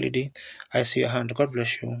 a young lady. I see your hand. God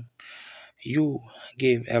bless you. You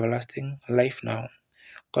give everlasting life now.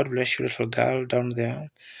 God bless you, little girl down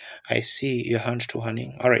there. I see your hand too,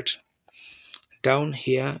 honey. All right. Down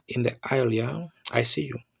here in the aisle, yeah, I see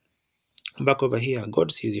you. Back over here,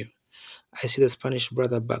 God sees you. I see the Spanish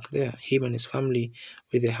brother back there, him and his family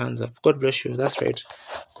with their hands up. God bless you. That's right.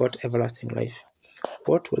 God, everlasting life.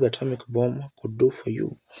 What would the atomic bomb could do for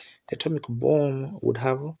you? The atomic bomb would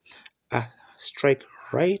have a strike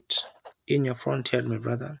right in your front yard, my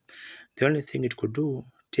brother. The only thing it could do,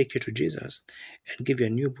 take you to Jesus and give you a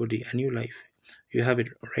new body, a new life. You have it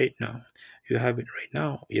right now. You have it right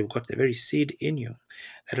now. You've got the very seed in you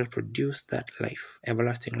that will produce that life,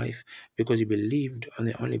 everlasting life, because you believed on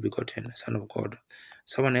the only begotten Son of God.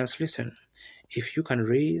 Someone else, listen. If you can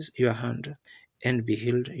raise your hand and be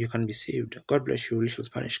healed, you can be saved. God bless you, little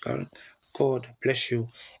Spanish girl. God bless you.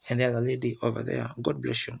 And the other lady over there, God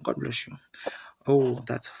bless you. God bless you. Oh,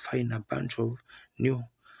 that's fine. A bunch of new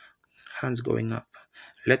hands going up.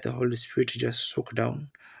 Let the Holy Spirit just soak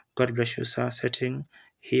down. God bless you, sir, sitting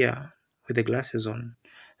here with the glasses on.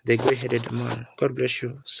 The gray-headed man. God bless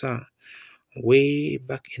you, sir. Way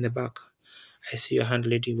back in the back. I see your hand,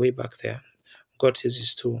 lady, way back there. God sees you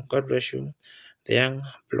too. God bless you. The young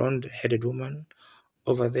blonde-headed woman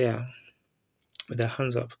over there with their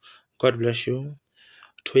hands up. God bless you.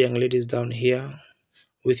 Two young ladies down here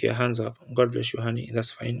with your hands up. God bless you, honey.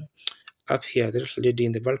 That's fine. Up here, the little lady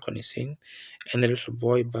in the balcony saying, and the little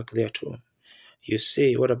boy back there too. You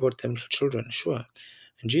say, what about them little children? Sure.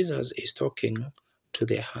 Jesus is talking to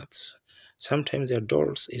their hearts. Sometimes their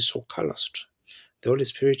dolls is so calloused. The Holy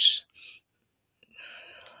Spirit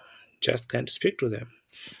just can't speak to them.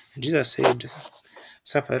 Jesus said,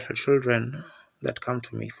 suffer little children that come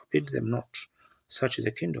to me, forbid them not. Such is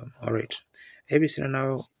the kingdom. All right. Every sinner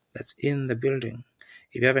now that's in the building,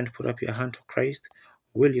 if you haven't put up your hand to Christ,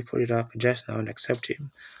 will you put it up just now and accept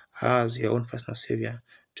Him as your own personal Savior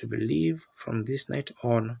to believe from this night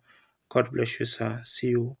on? God bless you, sir. See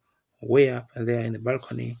you way up there in the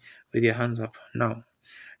balcony with your hands up now.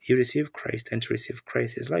 You receive Christ, and to receive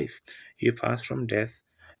Christ is life. You pass from death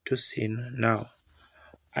to sin now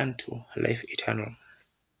unto life eternal.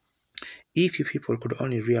 If you people could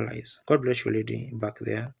only realize, God bless you, lady back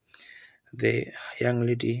there, the young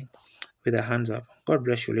lady with her hands up. God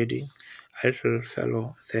bless you, lady. A little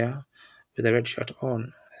fellow there with a red shirt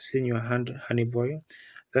on. Seeing your hand, honey boy.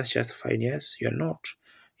 That's just fine. Yes, you're not.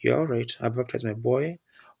 You're all right. I baptized my boy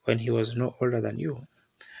when he was no older than you.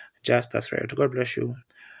 Just that's right. God bless you.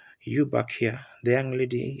 You back here, the young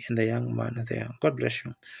lady and the young man there. God bless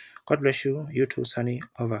you. God bless you. You too, Sonny,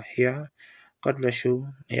 over here. God bless you,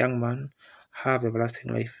 young man. Have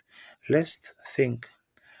everlasting life. Let's think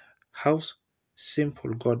how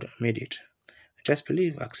simple God made it. Just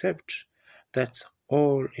believe, accept. That's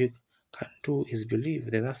all you can do is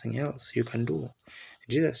believe. There's nothing else you can do.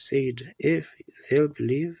 Jesus said, if they'll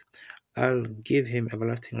believe, I'll give him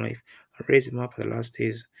everlasting life. Raise him up at the last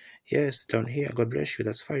days. Yes, down here. God bless you.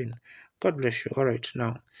 That's fine. God bless you. All right,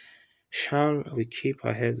 now, shall we keep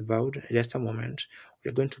our heads bowed? Just a moment.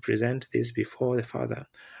 We're going to present this before the Father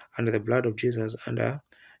under the blood of Jesus, under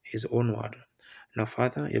his own word. Now,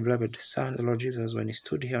 Father, your beloved Son, the Lord Jesus, when he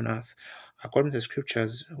stood here on earth, according to the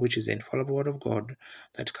scriptures, which is the infallible word of God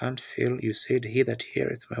that can't fail, you said, he that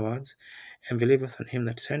heareth my words and believeth on him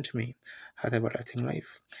that sent me hath everlasting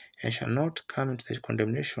life, and shall not come into the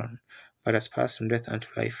condemnation, but has passed from death unto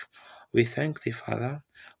life. We thank thee, Father,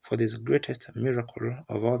 for this greatest miracle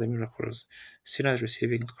of all the miracles, sinners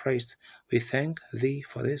receiving Christ. We thank thee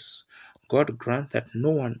for this. God grant that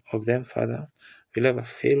no one of them, Father, will ever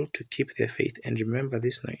fail to keep their faith and remember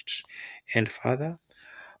this night. And Father,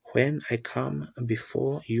 when I come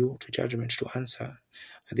before you to judgment to answer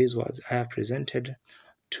these words I have presented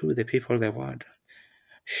to the people, the word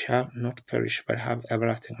shall not perish but have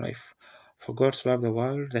everlasting life. For God so loved the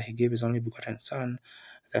world that he gave his only begotten Son,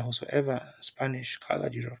 that whosoever, Spanish,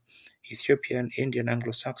 colored, Europe, Ethiopian, Indian,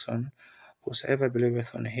 Anglo-Saxon, whosoever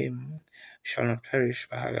believeth on him shall not perish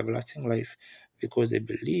but have everlasting life, because they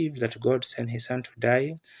believe that God sent his Son to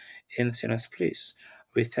die in sinners' place.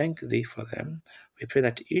 We thank thee for them. We pray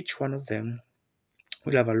that each one of them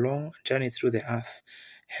will have a long journey through the earth,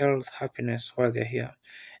 health, happiness while they're here.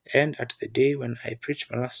 And at the day when I preach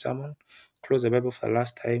my last sermon, close the Bible for the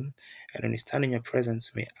last time, and when we stand in your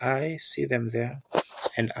presence, may I see them there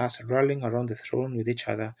and us rolling around the throne with each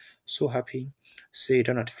other, so happy. Say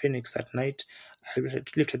down at Phoenix that night, I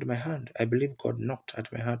lifted my hand. I believe God knocked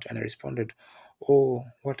at my heart, and I responded, oh,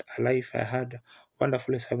 what a life I had.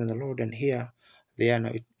 Wonderful is having the Lord, and here they are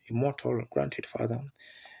now immortal. Granted, Father.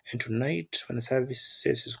 And tonight, when the service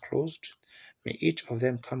is closed, may each of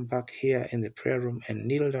them come back here in the prayer room and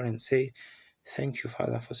kneel down and say, thank you,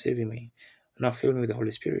 Father, for saving me. Now fill me with the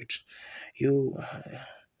Holy Spirit. You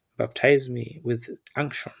baptize me with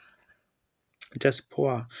unction. Just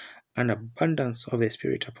pour an abundance of the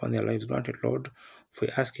Spirit upon their lives. Granted, Lord, for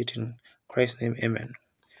we ask it in Christ's name. Amen.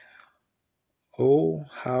 Oh,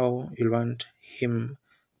 how you want him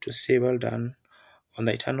to say, well done, on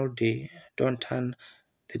the eternal day. Don't turn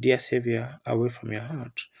the dear Savior away from your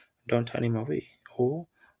heart. Don't turn him away. Oh,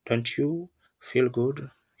 don't you feel good?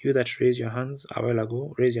 You that raised your hands a while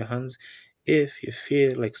ago, raise your hands if you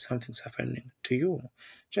feel like something's happening to you.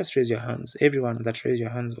 Just raise your hands. Everyone that raised your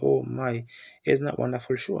hands, oh my, isn't that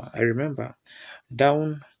wonderful? Sure. I remember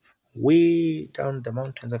way down the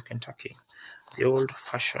mountains of Kentucky, the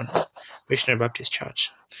old-fashioned Missionary Baptist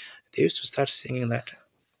Church, they used to start singing that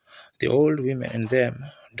the old women and them,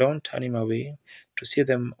 don't turn him away, to see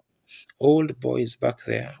them old boys back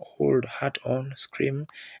there, old hat on, scream,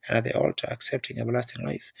 and at the altar accepting everlasting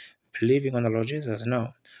life, believing on the Lord Jesus.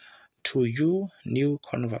 Now, to you new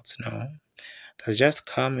converts now, that's just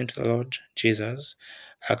come into the Lord Jesus,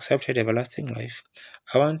 accepted everlasting life,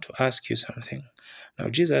 I want to ask you something. Now,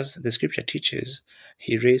 Jesus, the scripture teaches,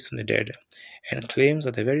 he raised from the dead and claims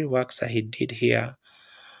that the very works that he did here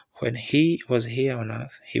When he was here on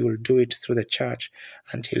earth, he will do it through the church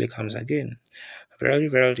until he comes again. Verily,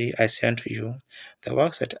 verily, I say unto you, the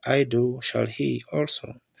works that I do shall he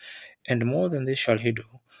also, and more than this shall he do,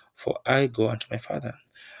 for I go unto my Father.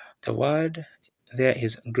 The word there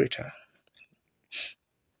is greater.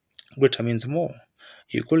 Greater means more.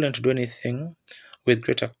 You couldn't do anything with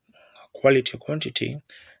greater quality or quantity,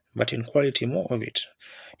 but in quality more of it.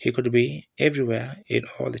 He could be everywhere in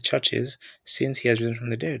all the churches since he has risen from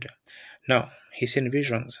the dead. Now, he seen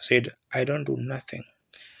visions, said, I don't do nothing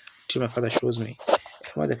till my Father shows me.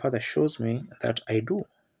 And what the Father shows me, that I do.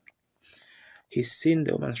 He's seen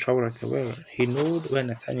the woman's trouble at the well. He knew where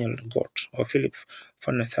Nathaniel got, or Philip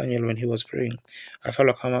found Nathaniel when he was praying. A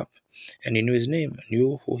fellow come up, and he knew his name,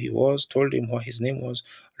 knew who he was, told him what his name was,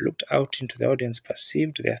 looked out into the audience,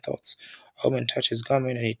 perceived their thoughts. A woman touched his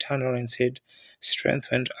garment, and he turned around and said, strength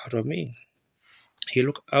went out of me. He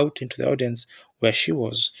looked out into the audience where she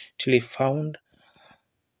was, till he had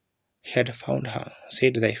found her,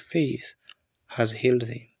 said, thy faith has healed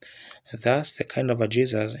thee. That's the kind of a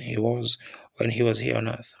Jesus he was when he was here on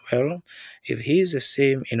earth. Well, if he is the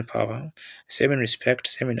same in power, same in respect,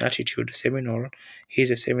 same in attitude, same in all, he is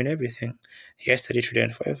the same in everything. Yesterday, today,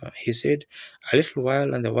 and forever. He said, a little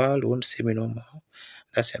while and the world won't see me no more.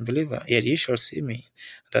 That's a believer. Yet ye shall see me.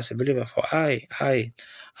 That's a believer. For I,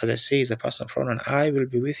 as I say, is a personal pronoun. I will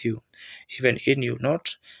be with you, even in you,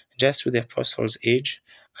 not just with the apostles' age,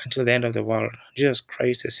 until the end of the world. Jesus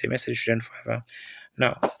Christ, the same yesterday, today, and forever.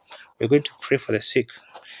 Now, we're going to pray for the sick.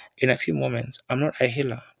 In a few moments, I'm not a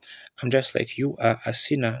healer. I'm just like you are, a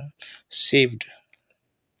sinner saved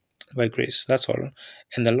by grace. That's all.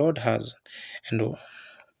 And the Lord has. And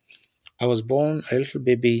I was born a little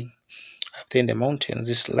baby up there in the mountains.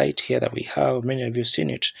 This light here that we have, many of you seen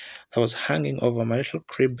it, that was hanging over my little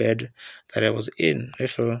crib bed that I was in.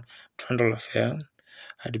 Little trundle affair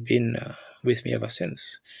had been with me ever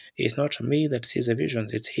since. It's not me that sees the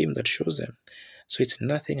visions, it's him that shows them. So it's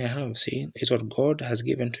nothing I have, see? It's what God has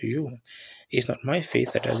given to you. It's not my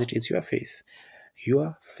faith that does it, it's your faith.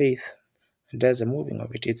 Your faith does the moving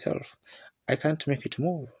of it itself. I can't make it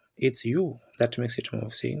move. It's you that makes it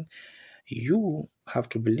move, see? You have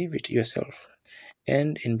to believe it yourself.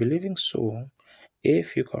 And in believing so,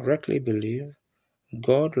 if you correctly believe,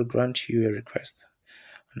 God will grant you a request.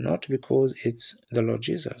 Not because it's the Lord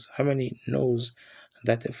Jesus. How many knows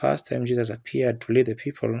that the first time Jesus appeared to lead the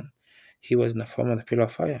people, he was in the form of the pillar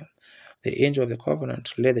of fire? The angel of the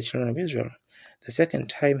covenant led the children of Israel. The second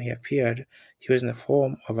time he appeared, he was in the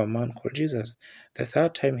form of a man called Jesus. The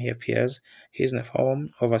third time he appears, he is in the form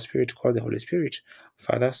of a spirit called the Holy Spirit.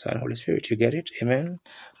 Father, Son, Holy Spirit. You get it? Amen?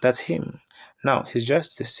 That's him. Now, he's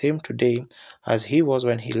just the same today as he was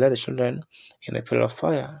when he led the children in the pillar of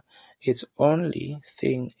fire. Its only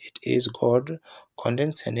thing, it is God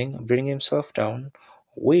condescending, bringing himself down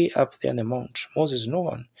way up there on the mount. Moses, no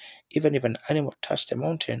one, even if an animal touched the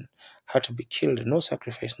mountain, had to be killed. No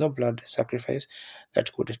sacrifice, no blood sacrifice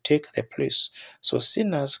that could take the place. So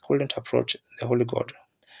sinners couldn't approach the Holy God.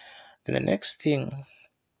 Then the next thing,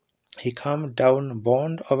 he came down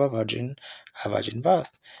born of a virgin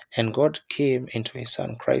birth, and God came into his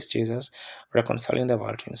Son, Christ Jesus, reconciling the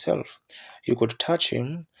world to himself. You could touch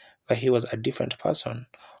him, but he was a different person.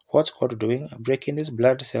 What's God doing? Breaking this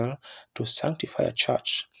blood cell to sanctify a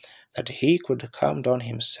church, that he could come down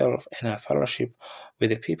himself and have fellowship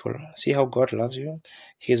with the people. See how God loves you?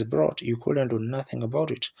 He's brought, you couldn't do nothing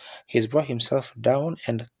about it. He's brought himself down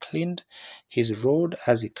and cleaned his road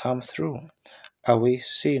as he came through away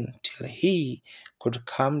sin till he could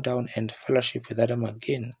come down and fellowship with Adam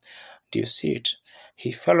again. Do you see it?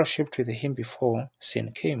 He fellowshiped with him before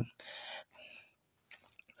sin came.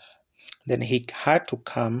 Then he had to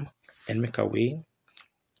come and make a way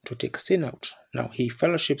to take sin out. Now he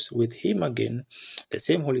fellowships with him again, the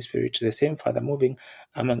same Holy Spirit, the same Father moving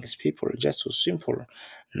among his people. Just so simple.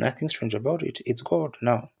 Nothing strange about it. It's God.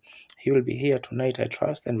 Now, he will be here tonight, I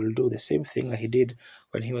trust, and will do the same thing that he did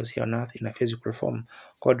when he was here on earth in a physical form.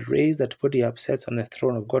 God raised that body up, sits on the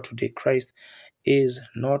throne of God today. Christ is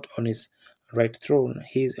not on his right throne.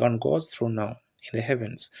 He is on God's throne now in the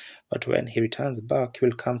heavens. But when he returns back, he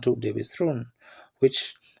will come to David's throne,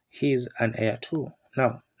 which he is an heir to.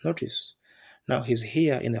 Now, notice, now he's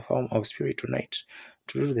here in the form of spirit tonight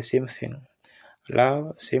to do the same thing.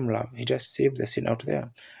 Love, same love. He just saved the sin out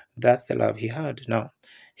there. That's the love he had. Now,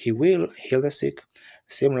 he will heal the sick,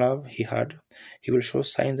 same love he had. He will show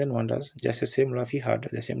signs and wonders, just the same love he had,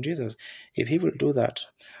 the same Jesus. If he will do that,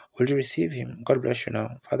 will you receive him? God bless you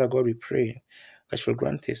now. Father God, we pray that you will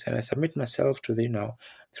grant this, and I submit myself to thee now.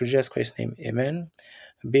 Through Jesus Christ's name, amen.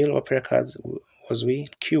 Bill or prayer cards was we?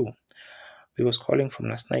 Q. We was calling from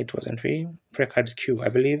last night, wasn't we? Prayer card Q. I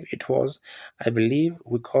believe it was. I believe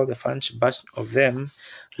we called the first batch of them.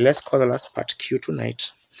 Let's call the last part Q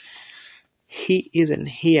tonight. He isn't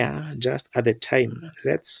here just at the time.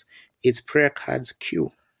 It's prayer cards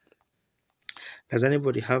Q. Does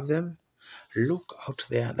anybody have them? Look out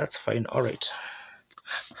there. That's fine. All right.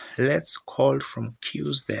 Let's call from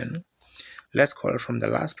Q's then. Let's call from the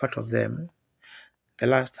last part of them. The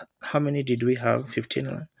last, how many did we have?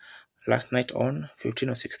 15 last night on? 15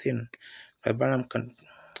 or 16? But Branham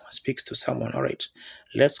speaks to someone. All right.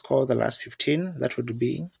 Let's call the last 15. That would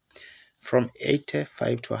be from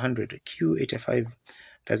 85 to 100. Q85.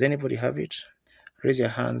 Does anybody have it? Raise your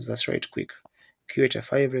hands. That's right. Quick.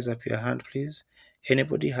 Q85. Raise up your hand, please.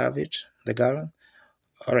 Anybody have it? The girl?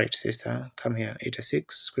 All right, sister. Come here.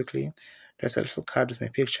 86. Quickly. There's a little card with my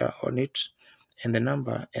picture on it. And the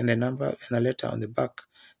number and the letter on the back.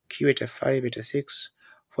 Q85, 86.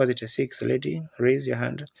 Who has 86? Lady, raise your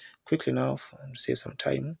hand quickly now to save some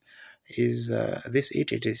time. Is this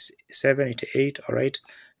it? It is 788. All right.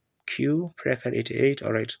 Q, prayer card 88.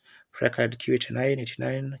 All right. Prayer card Q89,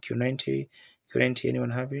 89, Q90. Q90,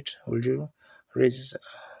 anyone have it? Will you raise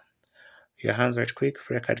your hands right quick?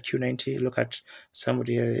 Prayer card Q90. Look at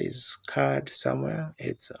somebody's card somewhere.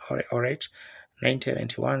 It's all right. 90,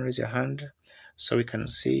 91. Raise your hand so we can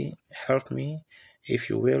see. Help me, if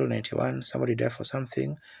you will. 91. Somebody there for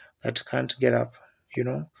something that can't get up,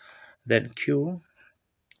 Then Q.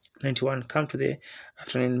 91. Come to the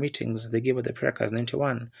afternoon meetings. They give us the prayer cards.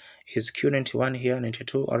 91. Is Q91 here?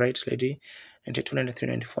 92. All right, lady. 92, 93,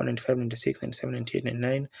 94, 95, 96, 97, 98,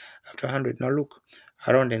 99, up to 100. Now look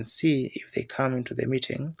around and see if they come into the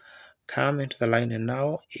meeting. Come into the line. And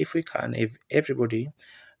now, if we can, if everybody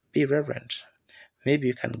be reverent, maybe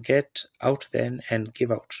you can get out then and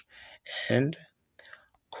give out and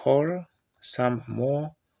call some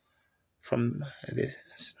more from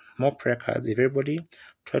this, more prayer cards. If everybody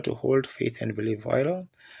try to hold faith and believe while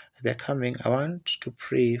they're coming, I want to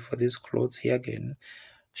pray for these clothes here again.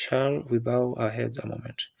 Shall we bow our heads a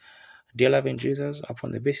moment? Dear loving Jesus,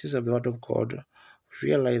 upon the basis of the word of God, we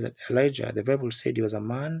realize that Elijah, the Bible said he was a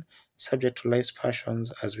man subject to life's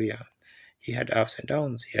passions as we are. He had ups and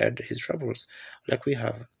downs. He had his troubles like we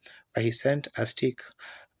have. But he sent a stick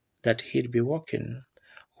that he'd be walking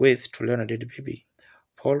with to learn a dead baby.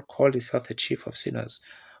 Paul called himself the chief of sinners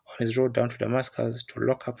on his road down to Damascus to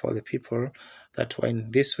lock up all the people that were in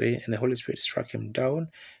this way, and the Holy Spirit struck him down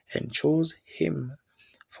and chose him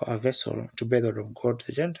for a vessel to bear the word of God to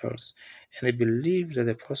the Gentiles. And they believed that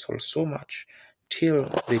the apostle so much till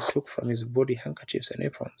they took from his body handkerchiefs and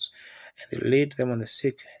aprons, and they laid them on the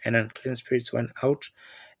sick, and unclean spirits went out,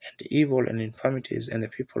 and evil and infirmities, and the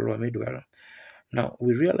people were made well. Now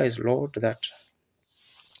we realize, Lord, that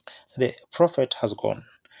the prophet has gone,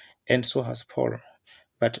 and so has Paul,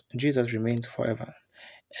 but Jesus remains forever.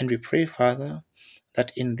 And we pray, Father,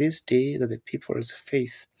 that in this day that the people's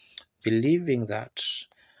faith, believing that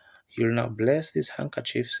you'll now bless these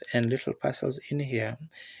handkerchiefs and little parcels in here,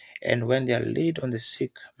 and when they are laid on the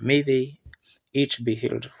sick, may they each be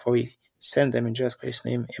healed, for we send them in Jesus Christ's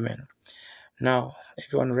name. Amen. Now,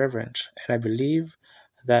 everyone reverent, and I believe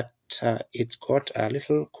that it got a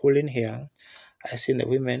little cool in here. I seen the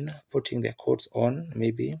women putting their coats on.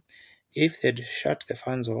 Maybe if they'd shut the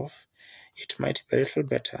fans off, it might be a little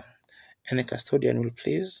better. And the custodian will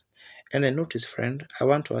please. And then notice, friend, I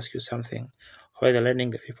want to ask you something while they're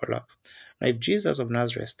lining the people up. Now, if Jesus of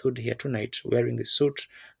Nazareth stood here tonight wearing the suit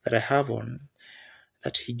that I have on,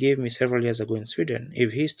 that he gave me several years ago in Sweden,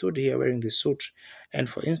 if he stood here wearing the suit, and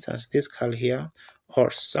for instance, this girl here, or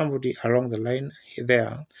somebody along the line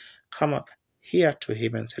there, come up here to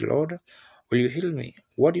him and say, Lord, will you heal me?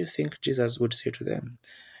 What do you think Jesus would say to them?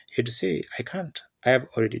 He'd say, I can't. I have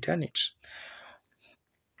already done it.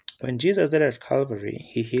 When Jesus died at Calvary,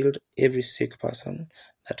 he healed every sick person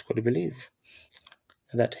that could believe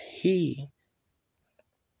that he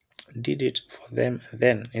did it for them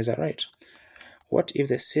then. Is that right? What if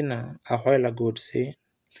the sinner a while ago would say,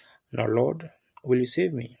 now Lord, will you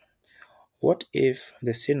save me? What if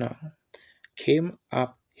the sinner came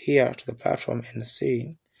up here to the platform and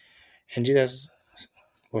say, and Jesus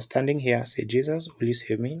was standing here, say, Jesus, will you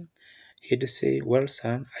save me? He'd say, well,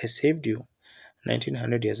 son, I saved you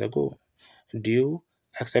 1900 years ago. Do you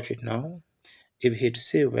accept it now? If he'd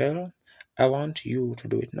say, well, I want you to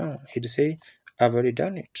do it now, he'd say, I've already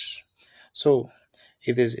done it. So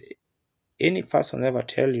if there's any person ever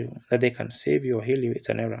tell you that they can save you or heal you, it's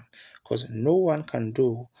an error, because no one can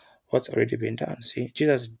do what's already been done. See,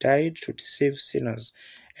 Jesus died to save sinners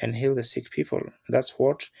and heal the sick people. That's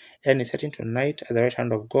what, and he's sitting tonight at the right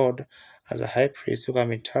hand of God as a high priest who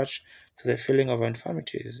come in touch to the feeling of our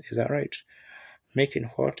infirmities. Is that right?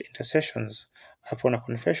 Making what? Intercessions upon a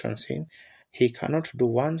confession. See, he cannot do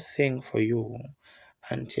one thing for you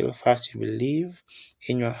until first you believe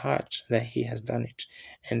in your heart that he has done it,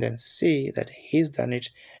 and then say that he's done it.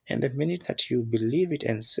 And the minute that you believe it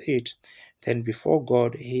and say it, then before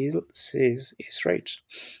God, he says it's right.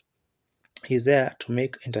 He's there to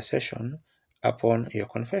make intercession upon your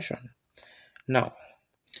confession. Now,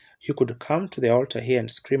 you could come to the altar here and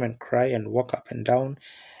scream and cry and walk up and down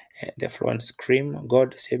the floor and scream,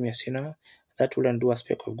 God, save me a sinner. That wouldn't do a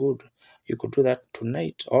speck of good. You could do that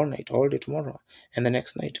tonight, all day tomorrow, and the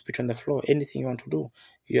next night, between the floor, anything you want to do.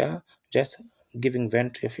 You are just giving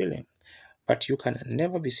vent to your feeling. But you can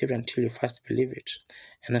never be saved until you first believe it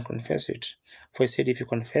and then confess it. For he said, if you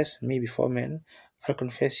confess me before men, I'll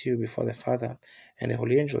confess you before the Father and the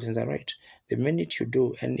holy angels. Is that right? The minute you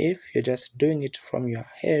do, and if you're just doing it from your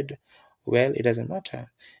head, well, it doesn't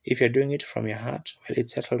matter. If you're doing it from your heart, well,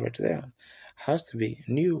 it's settled right there. Has to be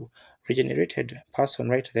new, regenerated person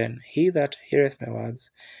right then. He that heareth my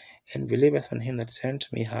words and believeth on him that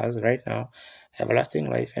sent me has right now everlasting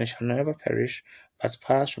life, and shall never perish, but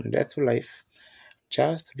pass from death to life.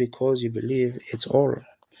 Just because you believe, it's all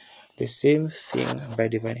the same thing by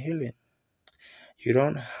divine healing. You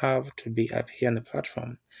don't have to be up here on the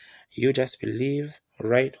platform. You just believe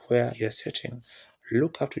right where you're sitting.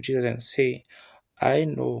 Look up to Jesus and say, I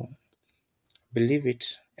know, believe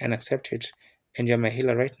it and accept it, and you're my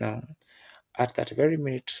healer right now. At that very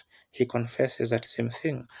minute, he confesses that same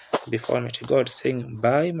thing before Almighty God, saying,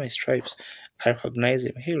 by my stripes, I recognize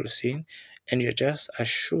him healed, see? And you're just as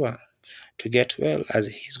sure to get well as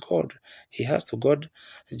he's God. He has to. God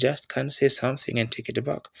just can't say something and take it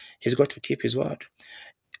back. He's got to keep his word.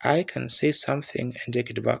 I can say something and take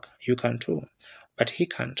it back. You can too. But he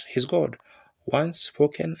can't. He's God. Once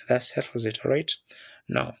spoken, that settles it, all right?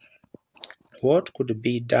 Now, what could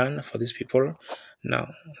be done for these people?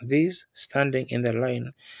 Now, these standing in the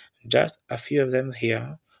line, just a few of them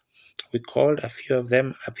here, we called a few of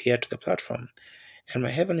them up here to the platform. And my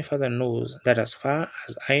Heavenly Father knows that as far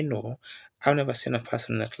as I know, I've never seen a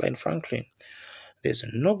person in that line, frankly. There's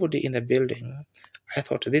nobody in the building. I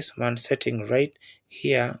thought this man sitting right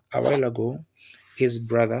here a while ago is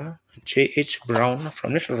Brother J.H. Brown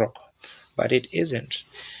from Little Rock, but it isn't.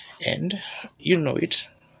 And you know it.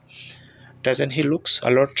 Doesn't he looks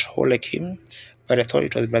a lot like him? But I thought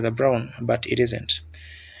it was Brother Brown, but it isn't.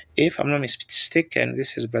 If I'm not mistaken,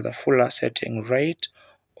 this is Brother Fuller sitting right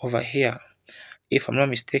over here. If I'm not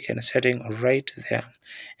mistaken, sitting right there.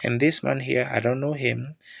 And this man here, I don't know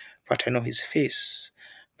him, but I know his face.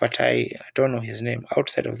 But I don't know his name.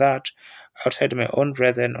 Outside of that, outside my own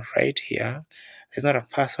brethren right here, there's not a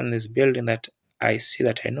person in this building that I see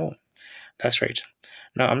that I know. That's right.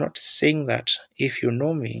 Now, I'm not saying that if you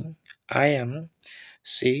know me, I am,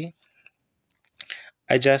 see,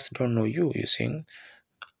 I just don't know you, you see,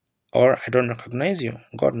 or I don't recognize you.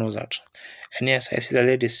 God knows that. And yes, I see the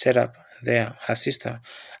lady set up there, her sister.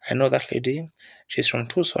 I know that lady. She's from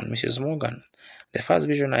Tucson, Mrs. Morgan. The first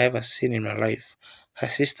vision I ever seen in my life. Her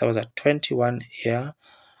sister was a 21-year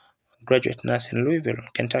graduate nurse in Louisville,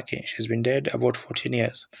 Kentucky. She's been dead about 14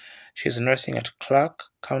 years. She's nursing at Clark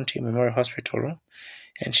County Memorial Hospital.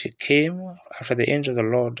 And she came after the angel of the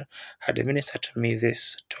Lord had ministered to me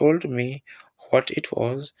this, told me what it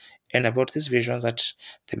was, and about these visions that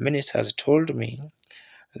the ministers told me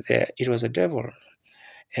that it was a devil.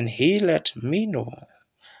 And he let me know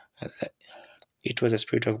that it was the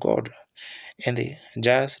Spirit of God. And they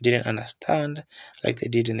just didn't understand like they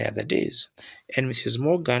did in the other days. And Mrs.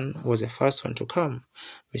 Morgan was the first one to come.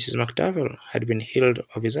 Mrs. McDowell had been healed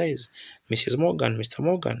of his eyes. Mrs. Morgan, Mr.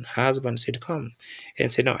 Morgan, her husband said, come.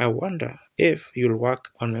 And said, now I wonder if you'll work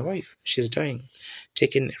on my wife. She's dying.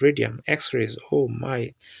 Taking iridium, x-rays. Oh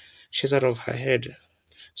my. She's out of her head.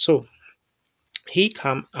 So he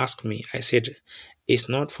come ask me. I said, it's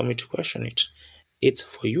not for me to question it. It's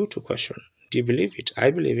for you to question. Do you believe it?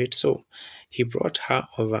 I believe it. So he brought her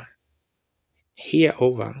over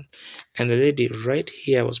and the lady right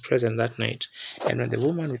here was present that night. And when the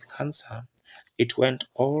woman with cancer, it went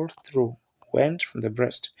all through, went from the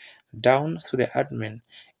breast down through the abdomen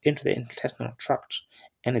into the intestinal tract.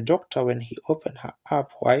 And the doctor, when he opened her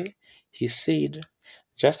up, why? He said,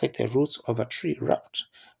 just like the roots of a tree wrapped.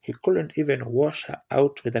 He couldn't even wash her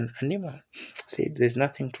out with an animal. Said there's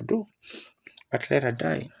nothing to do but let her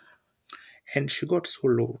die. And she got so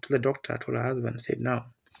low to the doctor, told her husband, said, now,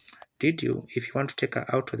 did you, if you want to take her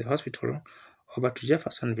out to the hospital, over to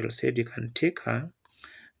Jeffersonville, said you can take her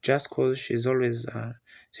just because she's always,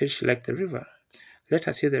 said she liked the river. let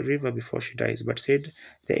her see the river before she dies, but said,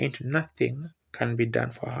 there ain't nothing can be done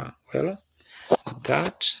for her. Well,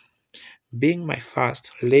 that being my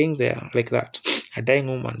first, laying there like that, a dying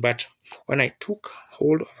woman, but when I took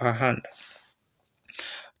hold of her hand,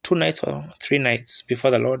 2 nights or 3 nights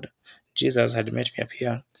before the Lord Jesus had met me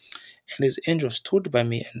appear, and his angel stood by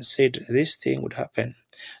me and said this thing would happen,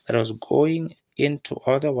 that I was going into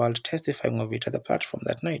all the world testifying of it at the platform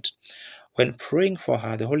that night. When praying for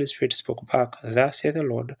her, the Holy Spirit spoke back, thus saith the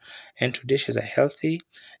Lord, and today she's a healthy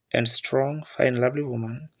and strong, fine, lovely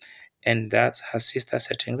woman, and that's her sister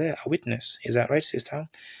sitting there, a witness. Is that right, sister?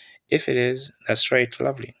 If it is, that's right,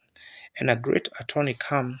 lovely. And a great attorney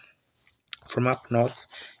come from up north.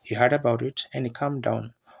 He heard about it, and he came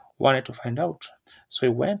down, wanted to find out. So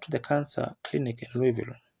he went to the cancer clinic in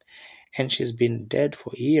Louisville, and she's been dead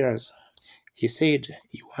for years. He said,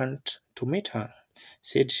 you want to meet her?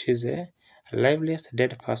 Said she's the liveliest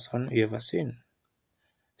dead person you ever seen.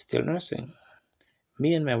 Still nursing.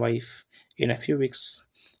 Me and my wife, in a few weeks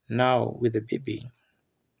now with the baby.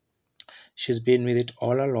 She's been with it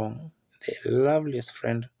all along. The loveliest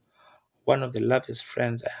friend, one of the loveliest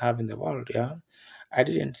friends I have in the world, yeah? I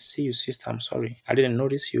didn't see you, sister, I'm sorry. I didn't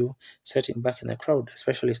notice you sitting back in the crowd,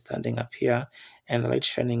 especially standing up here and the light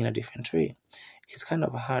shining in a different way. It's kind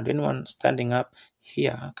of hard. Anyone standing up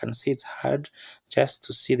here can see it's hard just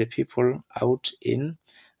to see the people out in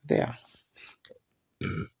there.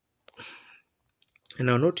 And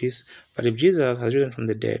now notice, but if Jesus has risen from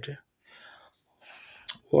the dead,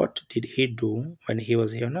 what did he do when he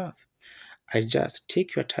was here on earth? I just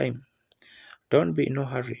take your time. Don't be in no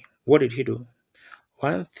hurry. What did he do?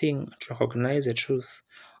 One thing to recognize the truth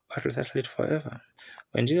or to settle it forever.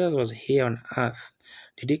 When Jesus was here on earth,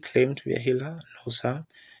 did he claim to be a healer? No, sir.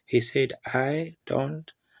 He said, I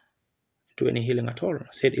don't do any healing at all. He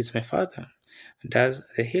said, it's my Father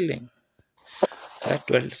does the healing that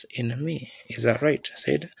dwells in me. Is that right? He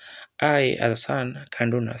said, I as a son can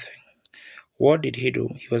do nothing. What did he do?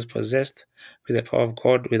 He was possessed with the power of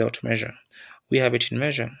God without measure. We have it in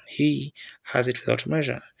measure. He has it without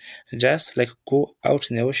measure. Just like go out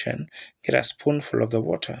in the ocean, get a spoonful of the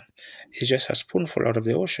water. It's just a spoonful out of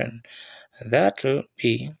the ocean. That'll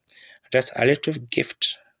be just a little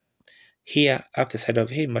gift here up the side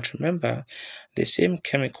of him. But remember, the same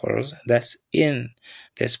chemicals that's in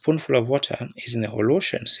the spoonful of water is in the whole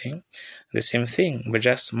ocean, see? The same thing, but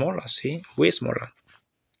just smaller, see? Way smaller.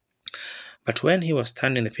 But when he was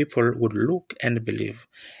standing, the people would look and believe,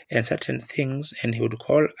 and certain things, and he would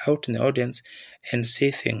call out in the audience and say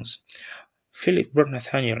things. Philip brought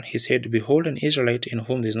Nathanael. He said, behold, an Israelite in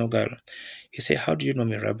whom there is no guile. He said, how do you know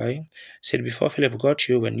me, Rabbi? He said, before Philip got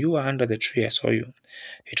you, when you were under the tree, I saw you.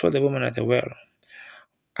 He told the woman at the well,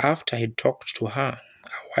 after he'd talked to her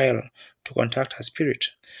a while to contact her spirit,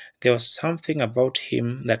 there was something about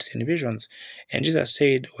him that's in visions. And Jesus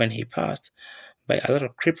said, when he passed by a lot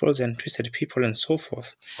of cripples and twisted people and so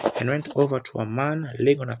forth, and went over to a man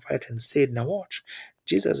laying on a pallet and said, now watch.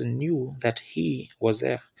 Jesus knew that he was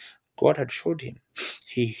there. God had showed him.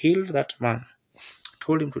 He healed that man,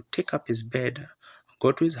 told him to take up his bed,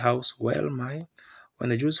 go to his house. Well, when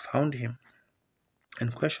the Jews found him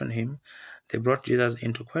and questioned him, they brought Jesus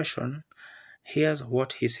into question. Here's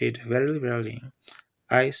what he said, verily, verily,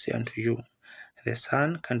 I say unto you, the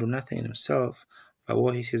Son can do nothing in himself, but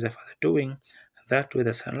what he sees the Father doing, that way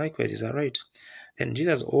the Son likewise. Is that right? Then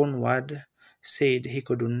Jesus' own word said he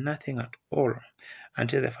could do nothing at all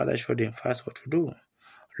until the Father showed him first what to do.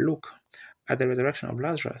 Look at the resurrection of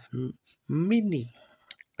Lazarus. Many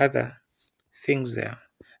other things there.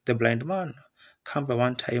 The blind man came by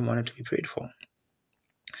one time, wanted to be prayed for.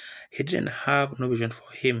 He didn't have no vision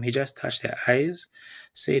for him. He just touched their eyes,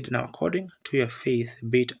 said, now according to your faith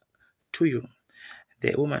be it to you.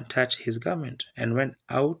 The woman touched his garment and went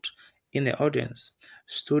out in the audience,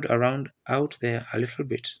 stood around out there a little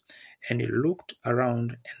bit, and he looked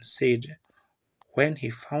around and said, when he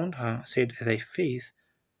found her, said, thy faith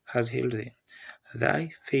has healed thee. Thy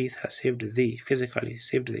faith has saved thee, physically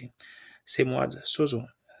saved thee. Same words, sozo,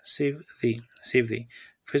 save thee, save thee.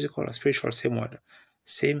 Physical or spiritual, same word.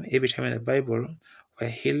 Same every time in the Bible where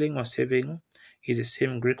healing or saving is the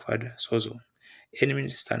same Greek word, sozo. Any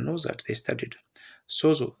minister knows that, they studied.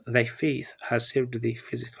 Sozo, thy faith has saved thee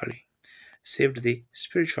physically, saved thee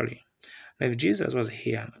spiritually. Now if Jesus was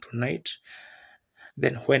here tonight,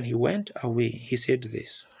 then when he went away, he said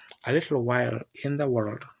this, a little while in the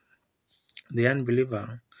world, the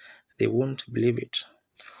unbeliever, they won't believe it.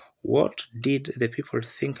 What did the people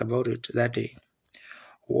think about it that day?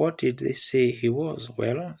 What did they say he was?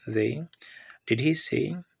 Well, did he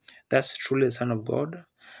say, that's truly the Son of God?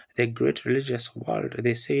 the great religious world.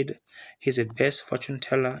 They said he's the best fortune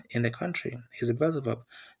teller in the country. He's a Beelzebub,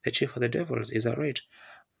 the chief of the devils. Is that right?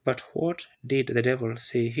 But what did the devil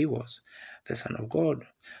say he was? The Son of God.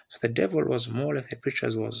 So the devil was more like the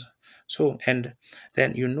preachers was. So, and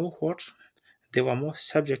then you know what? They were more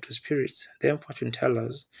subject to spirits, them fortune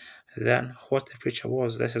tellers, than what the preacher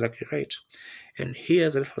was. That's exactly right. And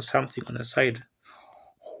here's a little something on the side.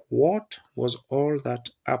 What was all that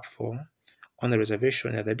up for on the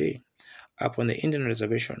reservation the other day? Up on the Indian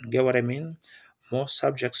reservation. Get what I mean? More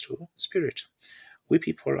subjects to spirit. We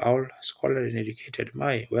people are all scholarly and educated.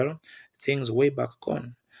 Well, things way back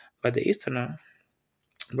gone. But the Easterner,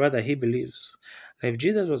 brother, he believes that if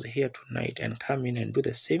Jesus was here tonight and come in and do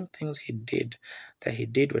the same things that he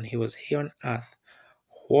did when he was here on earth,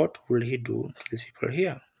 what will he do to these people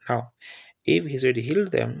here? Now, if he's already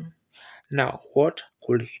healed them, now what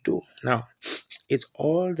could he do? Now, it's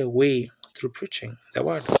all the way through preaching the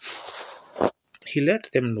word. He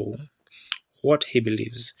let them know what he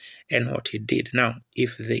believes and what he did. Now,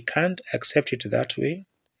 if they can't accept it that way,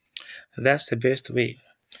 that's the best way.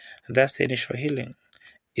 That's the initial healing.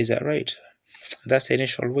 Is that right? That's the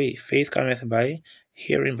initial way. Faith cometh by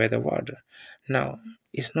hearing by the word. Now,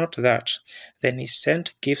 it's not that. Then he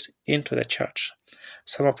sent gifts into the church.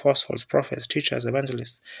 Some apostles, prophets, teachers,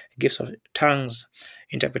 evangelists, gifts of tongues,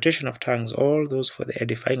 interpretation of tongues, all those for the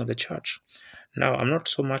edifying of the church. Now, I'm not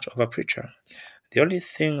so much of a preacher. The only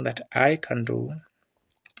thing that I can do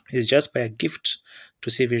is just by a gift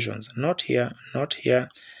to see visions. Not here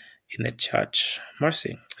in the church.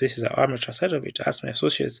 Mercy. This is the amateur side of it. Ask my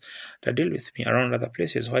associates that deal with me around other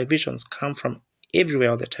places why visions come from everywhere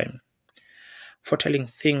all the time. Foretelling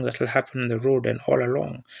things that will happen on the road and all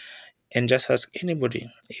along. And just ask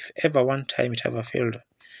anybody if ever one time it ever failed.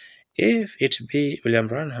 If it be William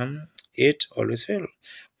Branham, it always fail.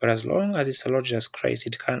 But as long as it's the Lord Jesus Christ,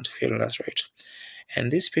 it can't fail. That's right.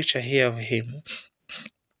 And this picture here of him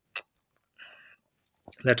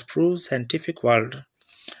that proves scientific world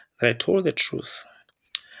that I told the truth.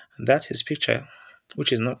 That's his picture,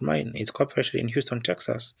 which is not mine. It's copyrighted in Houston,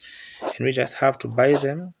 Texas. And we just have to buy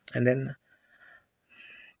them and then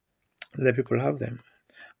the people have them.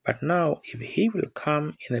 But now, if he will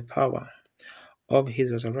come in the power of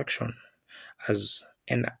his resurrection, as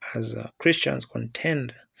Christians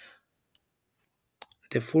contend,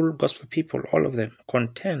 the full gospel people, all of them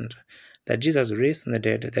contend that Jesus raised from the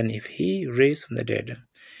dead, then if he raised from the dead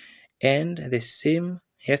and the same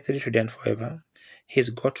yesterday, today, and forever, he's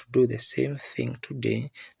got to do the same thing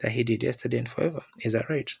today that he did yesterday and forever. Is that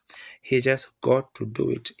right? He just got to do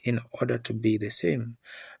it in order to be the same.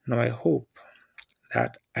 Now, I hope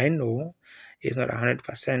that I know is not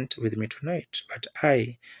 100% with me tonight, but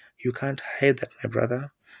you can't hide that, my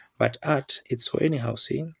brother. But it's so anyhow,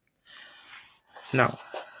 see? Now,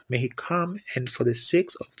 may he come and for the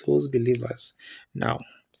sakes of those believers. Now,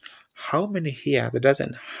 how many here that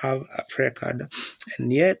doesn't have a prayer card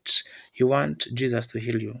and yet you want Jesus to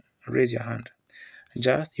heal you? Raise your hand.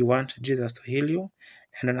 Just you want Jesus to heal you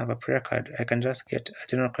and don't have a prayer card. I can just get a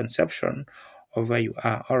general conception of where you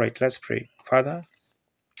are. All right, let's pray. Father,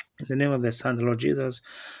 in the name of the Son, the Lord Jesus,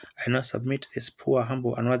 I now submit this poor,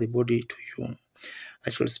 humble, unworthy body to you.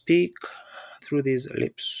 That you will speak through these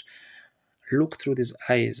lips, look through these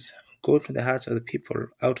eyes, go to the hearts of the people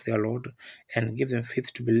out there, Lord, and give them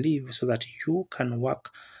faith to believe so that you can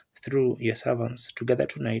work through your servants together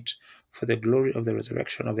tonight for the glory of the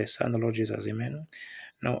resurrection of the Son, the Lord Jesus. Amen.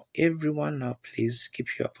 Now, everyone, now please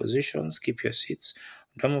keep your positions, keep your seats,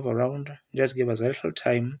 don't move around, just give us a little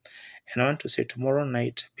time. And I want to say tomorrow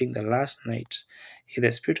night, being the last night, if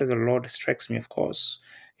the Spirit of the Lord strikes me, of course,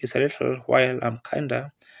 it's a little while I'm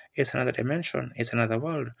kinda, it's another dimension, it's another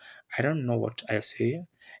world. I don't know what I say.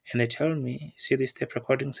 And they tell me, see this tape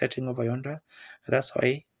recording setting over yonder? That's how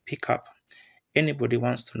I pick up. Anybody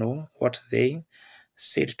wants to know what they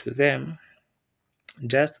said to them,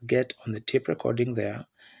 just get on the tape recording there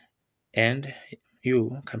and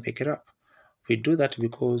you can pick it up. We do that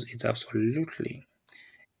because it's absolutely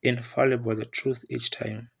infallible, the truth each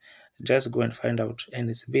time. Just go and find out. And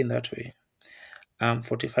it's been that way. I'm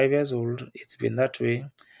 45 years old. It's been that way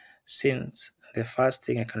since the first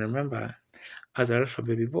thing I can remember as a little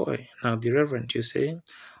baby boy. Now be reverent, you say.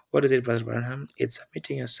 What is it, Brother Branham? It's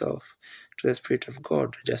submitting yourself to the Spirit of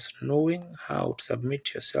God, just knowing how to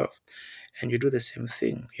submit yourself. And you do the same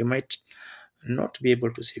thing. You might not be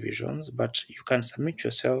able to see visions, but you can submit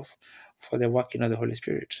yourself for the working of the Holy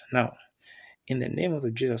Spirit. Now, in the name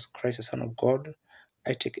of Jesus Christ, the Son of God,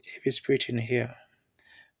 I take every spirit in here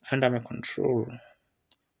under my control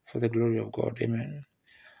for the glory of God. Amen.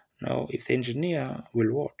 Now, if the engineer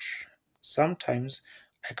will watch, sometimes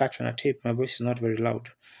I catch on a tape. My voice is not very loud.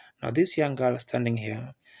 Now, this young girl standing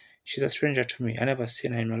here, she's a stranger to me. I never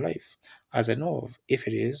seen her in my life. As I know of, if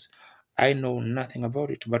it is, I know nothing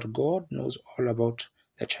about it. But God knows all about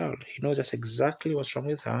the child. He knows just exactly what's wrong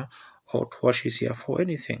with her or what she's here for,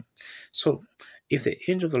 anything. So, if the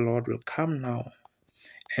angel of the Lord will come now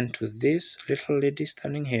and to this little lady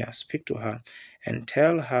standing here, speak to her and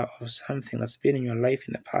tell her of something that's been in your life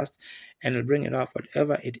in the past, and will bring it up,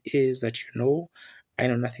 whatever it is that you know, I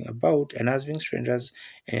know nothing about, and as being strangers,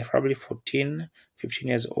 and you're probably 14, 15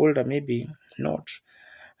 years older, maybe not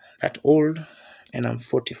that old, and I'm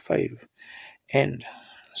 45. And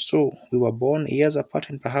so we were born years apart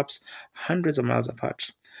and perhaps hundreds of miles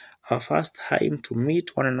apart. Our first time to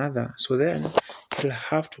meet one another. So then it'll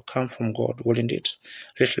have to come from God, wouldn't it?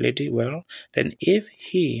 Little lady, well, then if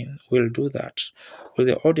he will do that, will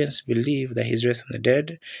the audience believe that he's raised from the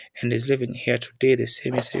dead and is living here today the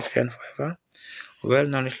same yesterday, today, and forever? Well,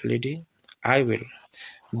 now, little lady, I will.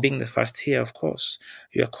 Being the first here, of course,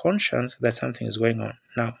 your conscience that something is going on.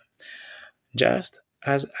 Now, just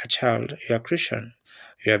as a child, you're a Christian,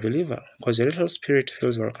 you're a believer, because your little spirit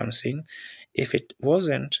feels welcome, seeing. If it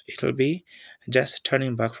wasn't, it'll be just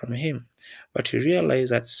turning back from Him. But you realize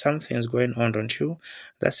that something is going on, don't you?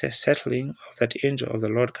 That's a settling of that angel of the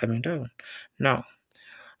Lord coming down. Now,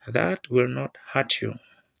 that will not hurt you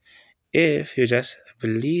if you just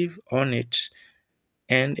believe on it,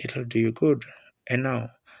 and it'll do you good. And now,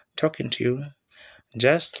 talking to you,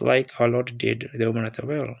 just like our Lord did the woman at the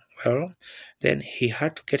well. Well, then he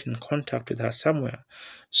had to get in contact with her somewhere.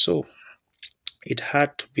 So it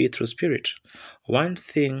had to be through spirit. One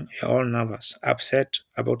thing, you're all nervous, upset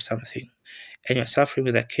about something, and you're suffering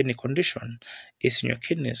with a kidney condition. It's in your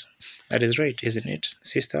kidneys. That is right, isn't it,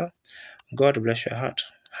 sister? God bless your heart.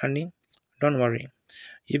 Honey, don't worry.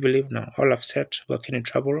 You believe now. All upset, got kidney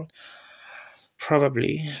trouble.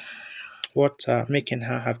 Probably what's making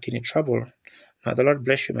her have kidney trouble. Now, the Lord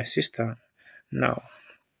bless you, my sister. Now,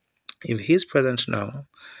 if He's present now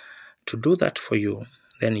to do that for you,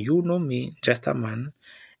 then you know me, just a man,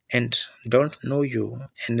 and don't know you.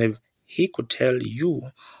 And if He could tell you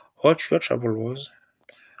what your trouble was,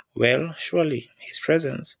 well, surely His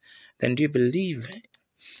presence, then do you believe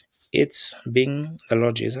it's being the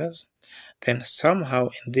Lord Jesus? Then somehow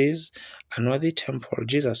in this unworthy temple,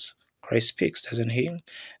 Jesus Christ speaks, doesn't He?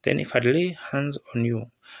 Then if I'd lay hands on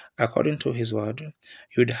you, according to His word,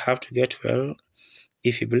 you'd have to get well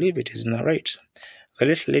if you believe it. Isn't that right? The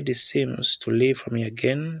little lady seems to leave from me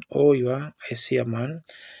again. Oh, you are? I see a man.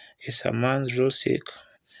 It's a man's real sick.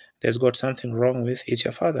 There's got something wrong with. It's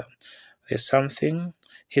your father. There's something.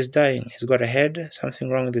 He's dying. He's got a head. Something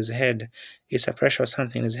wrong with his head. It's a pressure or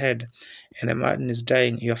something in his head. And the man is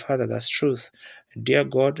dying. Your father. That's truth. Dear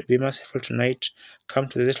God, be merciful tonight. Come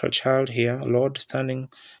to the little child here, Lord, standing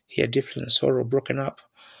here deeply in sorrow, broken up.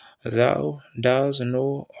 Thou dost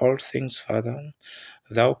know all things, Father.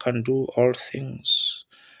 Thou can do all things.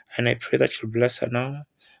 And I pray that you'll bless her now.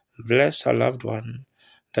 Bless our loved one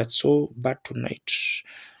that's so bad tonight.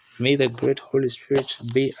 May the great Holy Spirit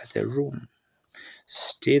be at the room.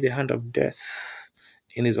 Stay the hand of death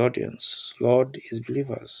in his audience. Lord, his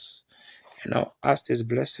believers. And now ask this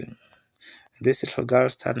blessing. This little girl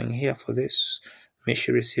standing here for this, may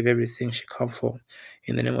she receive everything she come for.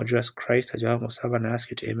 In the name of Jesus Christ, as your humble servant, I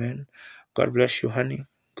ask it, amen. God bless you, honey.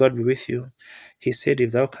 God be with you. He said,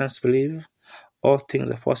 if thou canst believe, all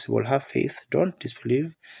things are possible. Have faith. Don't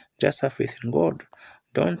disbelieve. Just have faith in God.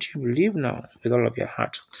 Don't you believe now with all of your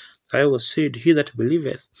heart. I was said, he that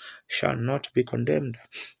believeth shall not be condemned.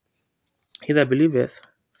 He that believeth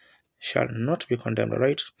shall not be condemned, all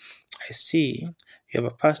right? I see you have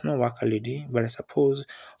a personal worker lady, but I suppose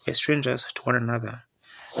we're strangers to one another.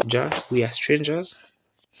 Just we are strangers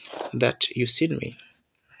that you've seen me.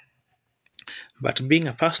 But being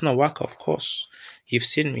a personal worker, of course, you've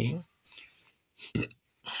seen me.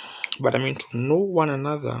 But I mean, to know one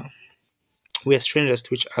another, we are strangers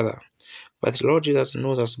to each other. But the Lord Jesus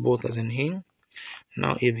knows us both, as in Him.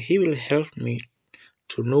 Now, if He will help me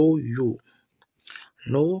to know you,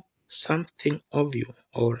 know something of you,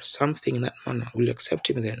 or something in that manner, will you accept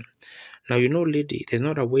Him then? Now, you know, lady, there's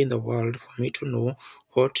not a way in the world for me to know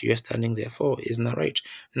what you're standing there for. Isn't that right?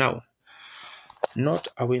 Now, not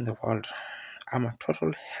a way in the world. I'm a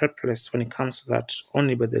total helpless when it comes to that,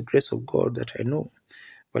 only by the grace of God that I know.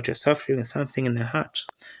 But you're suffering with something in the heart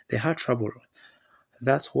trouble.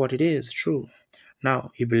 That's what it is, true.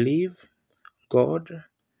 Now, you believe God,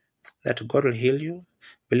 that God will heal you,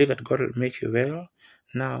 believe that God will make you well.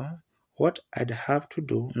 Now, what I'd have to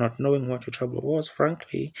do, not knowing what your trouble was,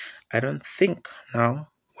 frankly, I don't think now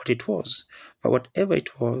what it was. But whatever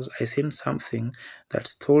it was, I seen something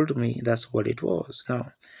that's told me that's what it was. Now,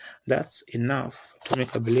 that's enough to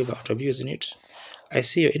make a believer out of you, isn't it? I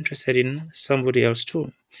see you're interested in somebody else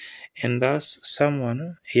too. And thus,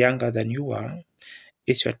 someone younger than you are,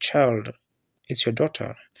 it's your child, it's your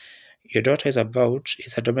daughter. Your daughter is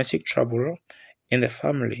it's a domestic trouble in the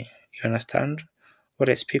family. You understand what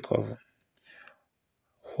I speak of?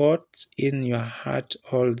 What's in your heart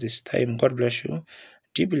all this time? God bless you.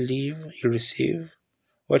 Do you believe you receive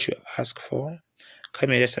what you ask for? Come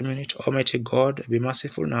here just a minute. Almighty God, be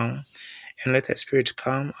merciful now and let the Spirit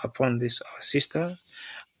come upon this our sister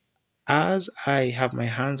as I have my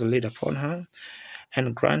hands laid upon her,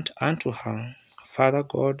 and grant unto her, Father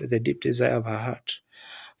God, the deep desire of her heart,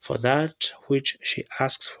 for that which she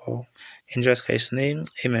asks for. In Jesus Christ's name,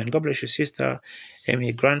 amen. God bless you, sister, and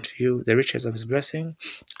may grant you the riches of his blessing.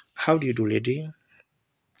 How do you do, lady?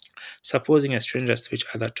 Supposing a strangers to each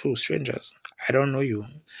other, two strangers. I don't know you,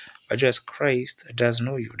 but Jesus Christ does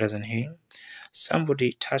know you, doesn't he?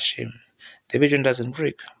 Somebody touched him. The vision doesn't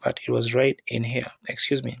break, but it was right in here.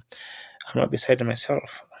 Excuse me. I'm not beside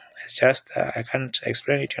myself. It's just I can't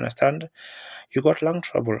explain it, you understand? You got lung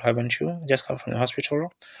trouble, haven't you? Just come from the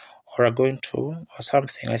hospital or are going to or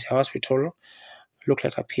something. I say hospital, look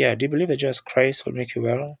like a peer. Do you believe that Jesus Christ will make you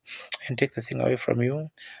well and take the thing away from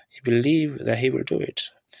you? You believe that he will do it.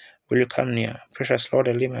 Will you come near? Precious Lord,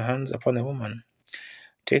 I lay my hands upon the woman.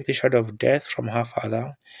 Take the shadow of death from her,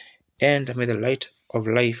 Father, and may the light of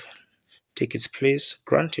life take its place.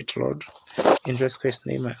 Grant it, Lord. In Jesus Christ's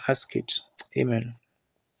name I ask it. Amen.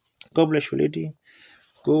 God bless you, lady.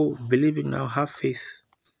 Go believing now. Have faith.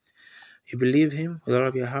 You believe him with all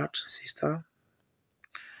of your heart, sister.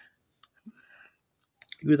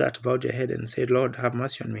 You that bowed your head and said, Lord, have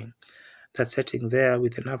mercy on me. That setting there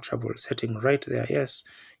with enough trouble, setting right there. Yes,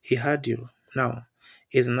 he heard you. Now,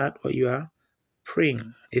 isn't that what you are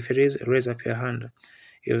praying? If it is, raise up your hand.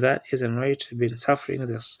 If that isn't right, you've been suffering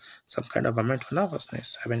this some kind of a mental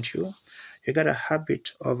nervousness, haven't you? You got a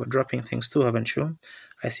habit of dropping things too, haven't you?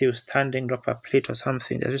 I see you standing, drop a plate or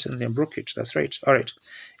something, just recently broke it. That's right. All right.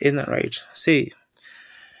 Isn't that right? See,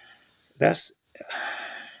 that's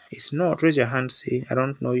it's not. Raise your hand. See, I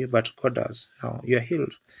don't know you, but God does. Now you're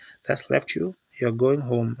healed. That's left you. You're going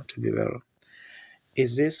home to be well.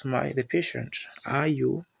 Is this the patient? Are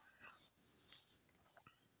you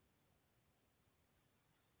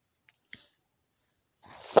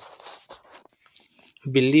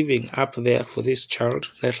believing up there for this child,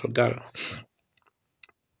 little girl?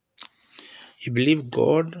 You believe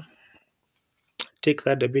God take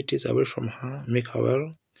that diabetes away from her, make her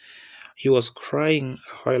well. You was crying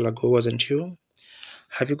a while ago, wasn't you?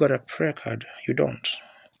 Have you got a prayer card? You don't.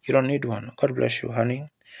 You don't need one. God bless you, honey.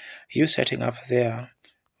 You sitting up there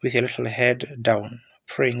with your little head down,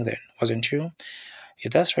 praying then, wasn't you?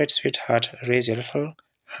 If that's right, sweetheart, raise your little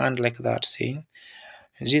hand like that, see?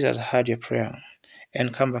 Jesus heard your prayer.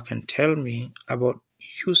 And come back and tell me about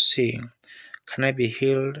you saying, can I be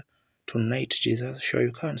healed tonight, Jesus? Sure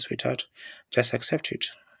you can, sweetheart. Just accept it.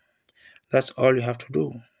 That's all you have to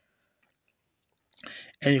do.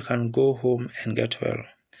 And you can go home and get well.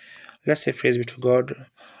 Let's say praise be to God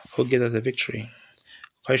who gives us the victory.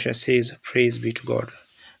 Conscience says, praise be to God.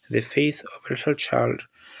 The faith of a little child,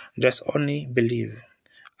 just only believe.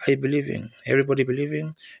 Are you believing? Everybody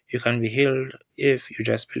believing? You can be healed if you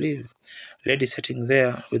just believe. Lady sitting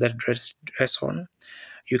there with that dress on,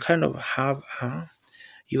 you kind of have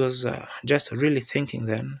he was just really thinking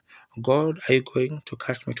then, God, are you going to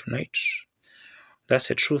catch me tonight? That's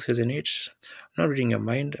the truth, isn't it? Not reading your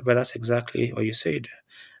mind, but that's exactly what you said.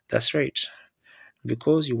 That's right.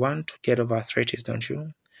 Because you want to get over arthritis, don't you?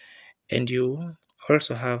 And you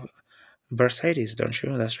also have bursitis, don't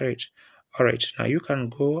you? That's right. All right. Now you can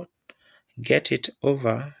go get it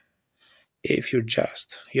over if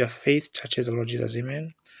your faith touches the Lord Jesus.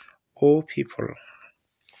 Amen. Oh, people,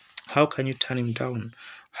 how can you turn him down?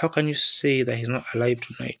 How can you say that he's not alive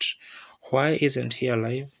tonight? Why isn't he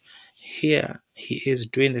alive? Here he is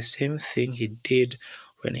doing the same thing he did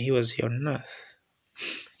when he was here on earth.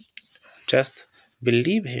 Just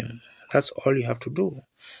believe him. That's all you have to do.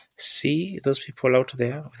 See those people out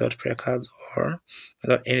there without prayer cards or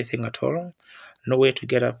without anything at all, no way to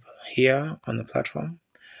get up here on the platform.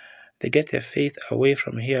 They get their faith away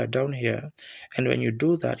from here, down here, and when you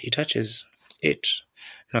do that, it touches it.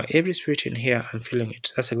 Now, every spirit in here, I'm feeling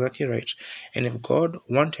it. That's exactly right. And if God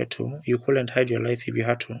wanted to, you couldn't hide your life if you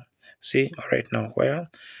had to. See, all right, now, where?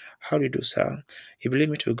 How do you do, sir? You believe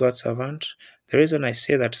me to be God's servant? The reason I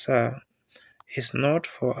say that, sir, is not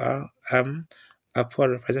for a poor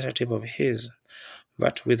representative of his,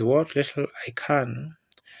 but with what little I can,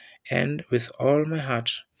 And with all my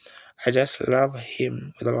heart, I just love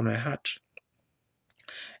him with all my heart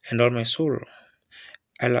and all my soul.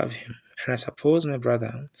 I love him. And I suppose, my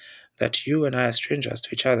brother, that you and I are strangers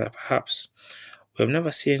to each other, perhaps. We have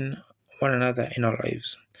never seen one another in our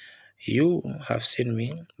lives. You have seen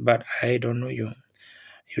me, but I don't know you.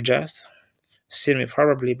 You just seen me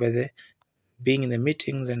probably by the being in the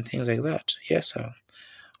meetings and things like that. Yes, sir.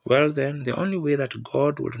 Well, then, the only way that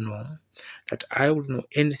God would know, that I would know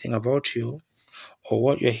anything about you or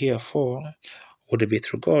what you're here for, would be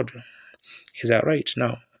through God. Is that right?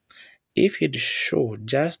 Now, if He'd just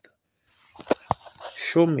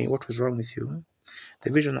show me what was wrong with you,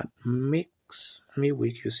 the vision that makes me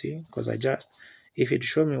weak, you see, because if He'd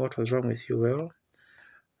show me what was wrong with you, well,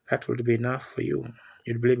 that would be enough for you.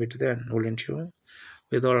 You'd believe it then, wouldn't you?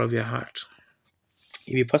 With all of your heart.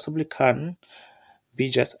 If you possibly can, be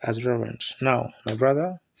just as reverent. Now, my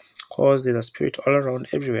brother, cause there's a spirit all around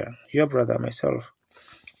everywhere. Your brother, myself,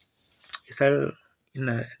 is all in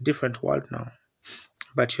a different world now,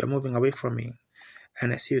 but you're moving away from me.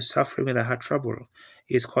 And I see you suffering with a heart trouble.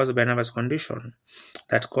 It's caused by a nervous condition.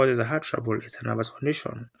 That causes a heart trouble. It's a nervous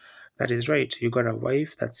condition. That is right. You got a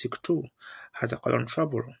wife that's sick too, has a colon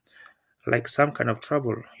trouble, like some kind of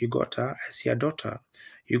trouble. You got I see a daughter.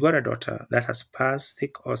 You got a daughter that has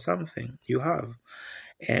spastic or something. You have.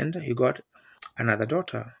 And you got another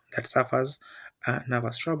daughter that suffers a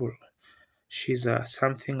nervous trouble. She's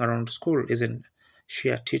something around school, isn't she?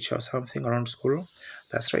 A teacher or something around school?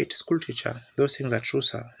 That's right, school teacher. Those things are true,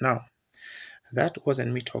 sir. Now, that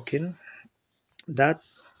wasn't me talking. That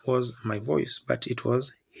was my voice, but it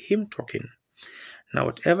was him talking. Now,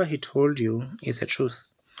 whatever he told you is the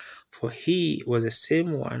truth. For he was the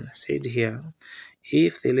same one said here,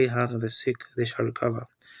 if they lay hands on the sick, they shall recover.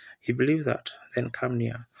 You believe that? Then come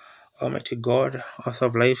near. Almighty God, author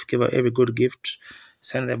of life, give out every good gift,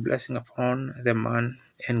 send thy blessing upon the man,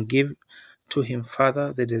 and give to him,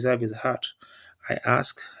 Father, the desire of his heart. I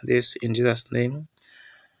ask this in Jesus' name,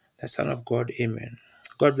 the Son of God. Amen.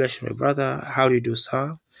 God bless you, my brother. How do you do,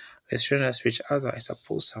 sir? We're strangers to each other, I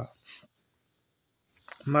suppose, sir.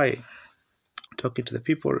 My talking to the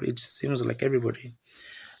people, it seems like everybody.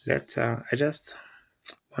 I just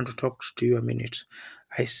want to talk to you a minute.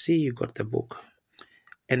 I see you got the book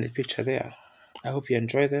and the picture there. I hope you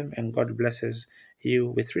enjoy them and God blesses you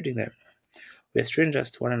with reading them. We're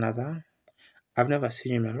strangers to one another. I've never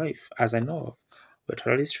seen you in my life, as I know of. We're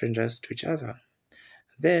totally strangers to each other.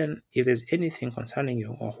 Then, if there's anything concerning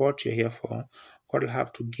you or what you're here for, God will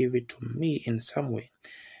have to give it to me in some way.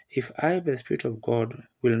 If I, by the Spirit of God,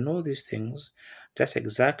 will know these things, just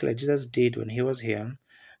exactly like Jesus did when he was here,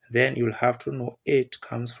 then you'll have to know it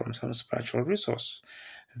comes from some spiritual resource.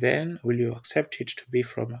 Then will you accept it to be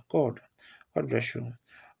from God? God bless you.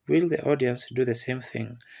 Will the audience do the same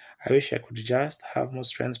thing? I wish I could just have more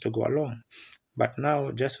strength to go along. But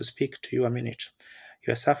now, just to speak to you a minute.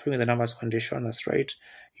 You are suffering with a nervous condition, that's right.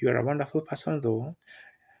 You are a wonderful person, though.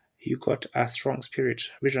 You got a strong spirit.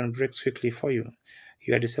 Vision breaks quickly for you.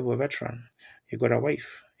 You are a disabled veteran. You got a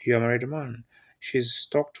wife. You are a married man. She's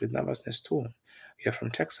stalked with nervousness too. You are from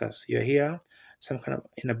Texas. You're here, some kind of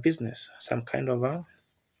in a business, some kind of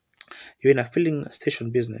you're in a filling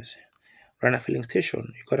station business. Run a filling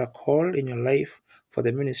station. You got a call in your life for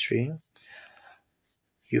the ministry.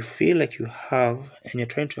 You feel like you have, and you're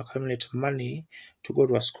trying to accumulate money to go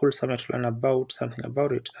to a school somewhere to learn about something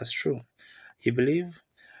about it. That's true. You believe?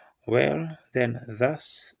 Well, then,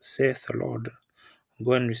 thus saith the Lord,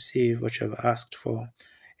 go and receive what you have asked for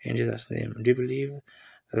in Jesus' name. Do you believe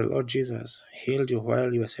that the Lord Jesus healed you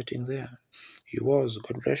while you were sitting there? He was.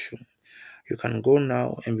 God bless you. You can go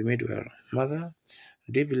now and be made well. Mother,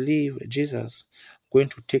 do you believe Jesus going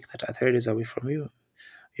to take that arthritis away from you?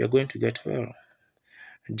 You're going to get well.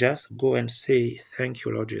 Just go and say, thank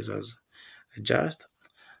you, Lord Jesus. Just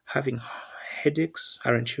having headaches,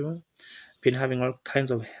 aren't you? Been having all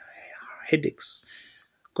kinds of headaches.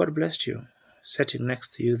 God bless you. Sitting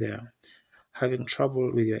next to you there, having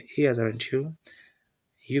trouble with your ears, aren't you?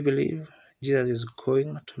 You believe Jesus is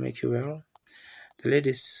going to make you well? The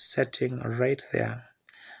lady sitting right there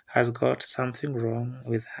has got something wrong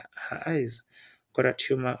with her eyes. Got a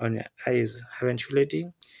tumor on your eyes, haven't you,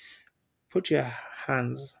 lady? Put your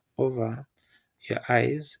hands over your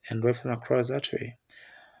eyes and wipe them across that way.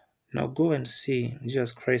 Now go and see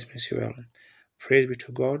Jesus Christ makes you well. Praise be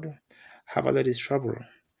to God. Have a lady's trouble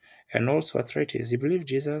and also arthritis. You believe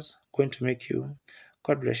Jesus going to make you.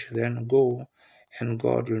 God bless you then. Go and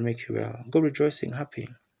God will make you well. Go rejoicing, happy.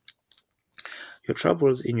 Your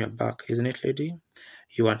troubles in your back, isn't it, lady?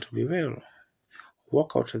 You want to be well.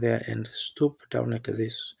 walk out there and stoop down like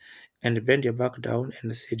this and bend your back down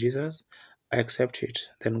and say, Jesus, I accept it.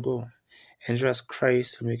 Then go. And Jesus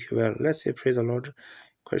Christ will make you well. Let's say, praise the Lord.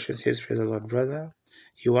 Question says, praise the Lord, brother.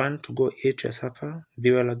 You want to go eat your supper?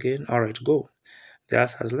 Be well again? All right, go. The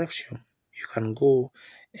earth has left you. You can go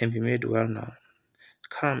and be made well now.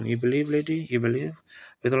 Come, you believe, lady? You believe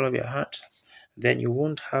with all of your heart? Then you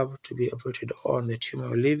won't have to be operated on. The tumor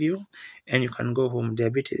will leave you and you can go home.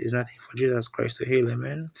 Diabetes is nothing for Jesus Christ to heal.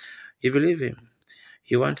 Amen. You believe him.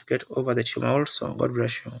 You want to get over the tumor also. God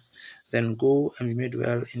bless you. Then go and be made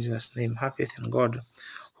well in Jesus' name. Have faith in God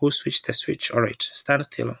who switched the switch. All right, stand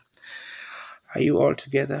still. Are you all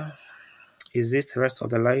together? Is this the rest of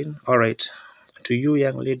the line? All right. To you,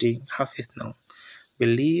 young lady, have faith now.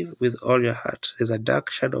 Believe with all your heart. There's a dark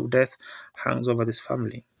shadow of death hangs over this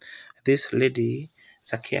family. This lady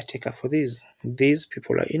is a caretaker for these. These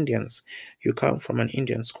people are Indians. You come from an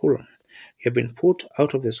Indian school. You have been put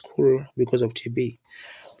out of the school because of TB.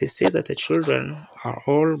 They say that the children are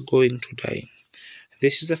all going to die.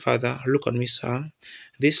 This is the father. Look on me, sir.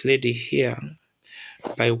 This lady here,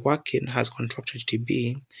 by working, has contracted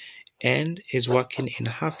TB and is working in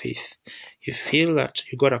her faith. You feel that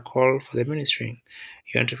you got a call for the ministry.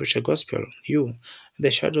 You want to preach a gospel. You, the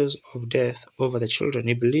shadows of death over the children.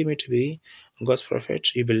 You believe me to be God's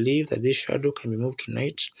prophet. You believe that this shadow can be moved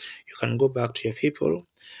tonight. You can go back to your people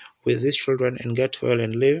with these children and get well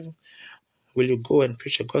and live. Will you go and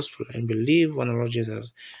preach a gospel and believe on the Lord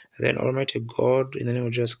Jesus? Then Almighty God, in the name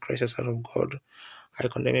of Jesus Christ, the Son of God, I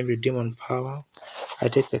condemn every demon power. I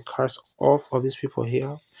take the curse off of these people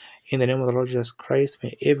here. In the name of the Lord Jesus Christ,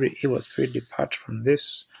 may every evil spirit depart from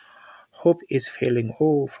this. Hope is failing.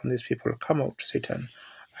 Oh, from these people, come out, Satan.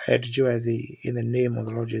 I adjure thee in the name of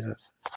the Lord Jesus.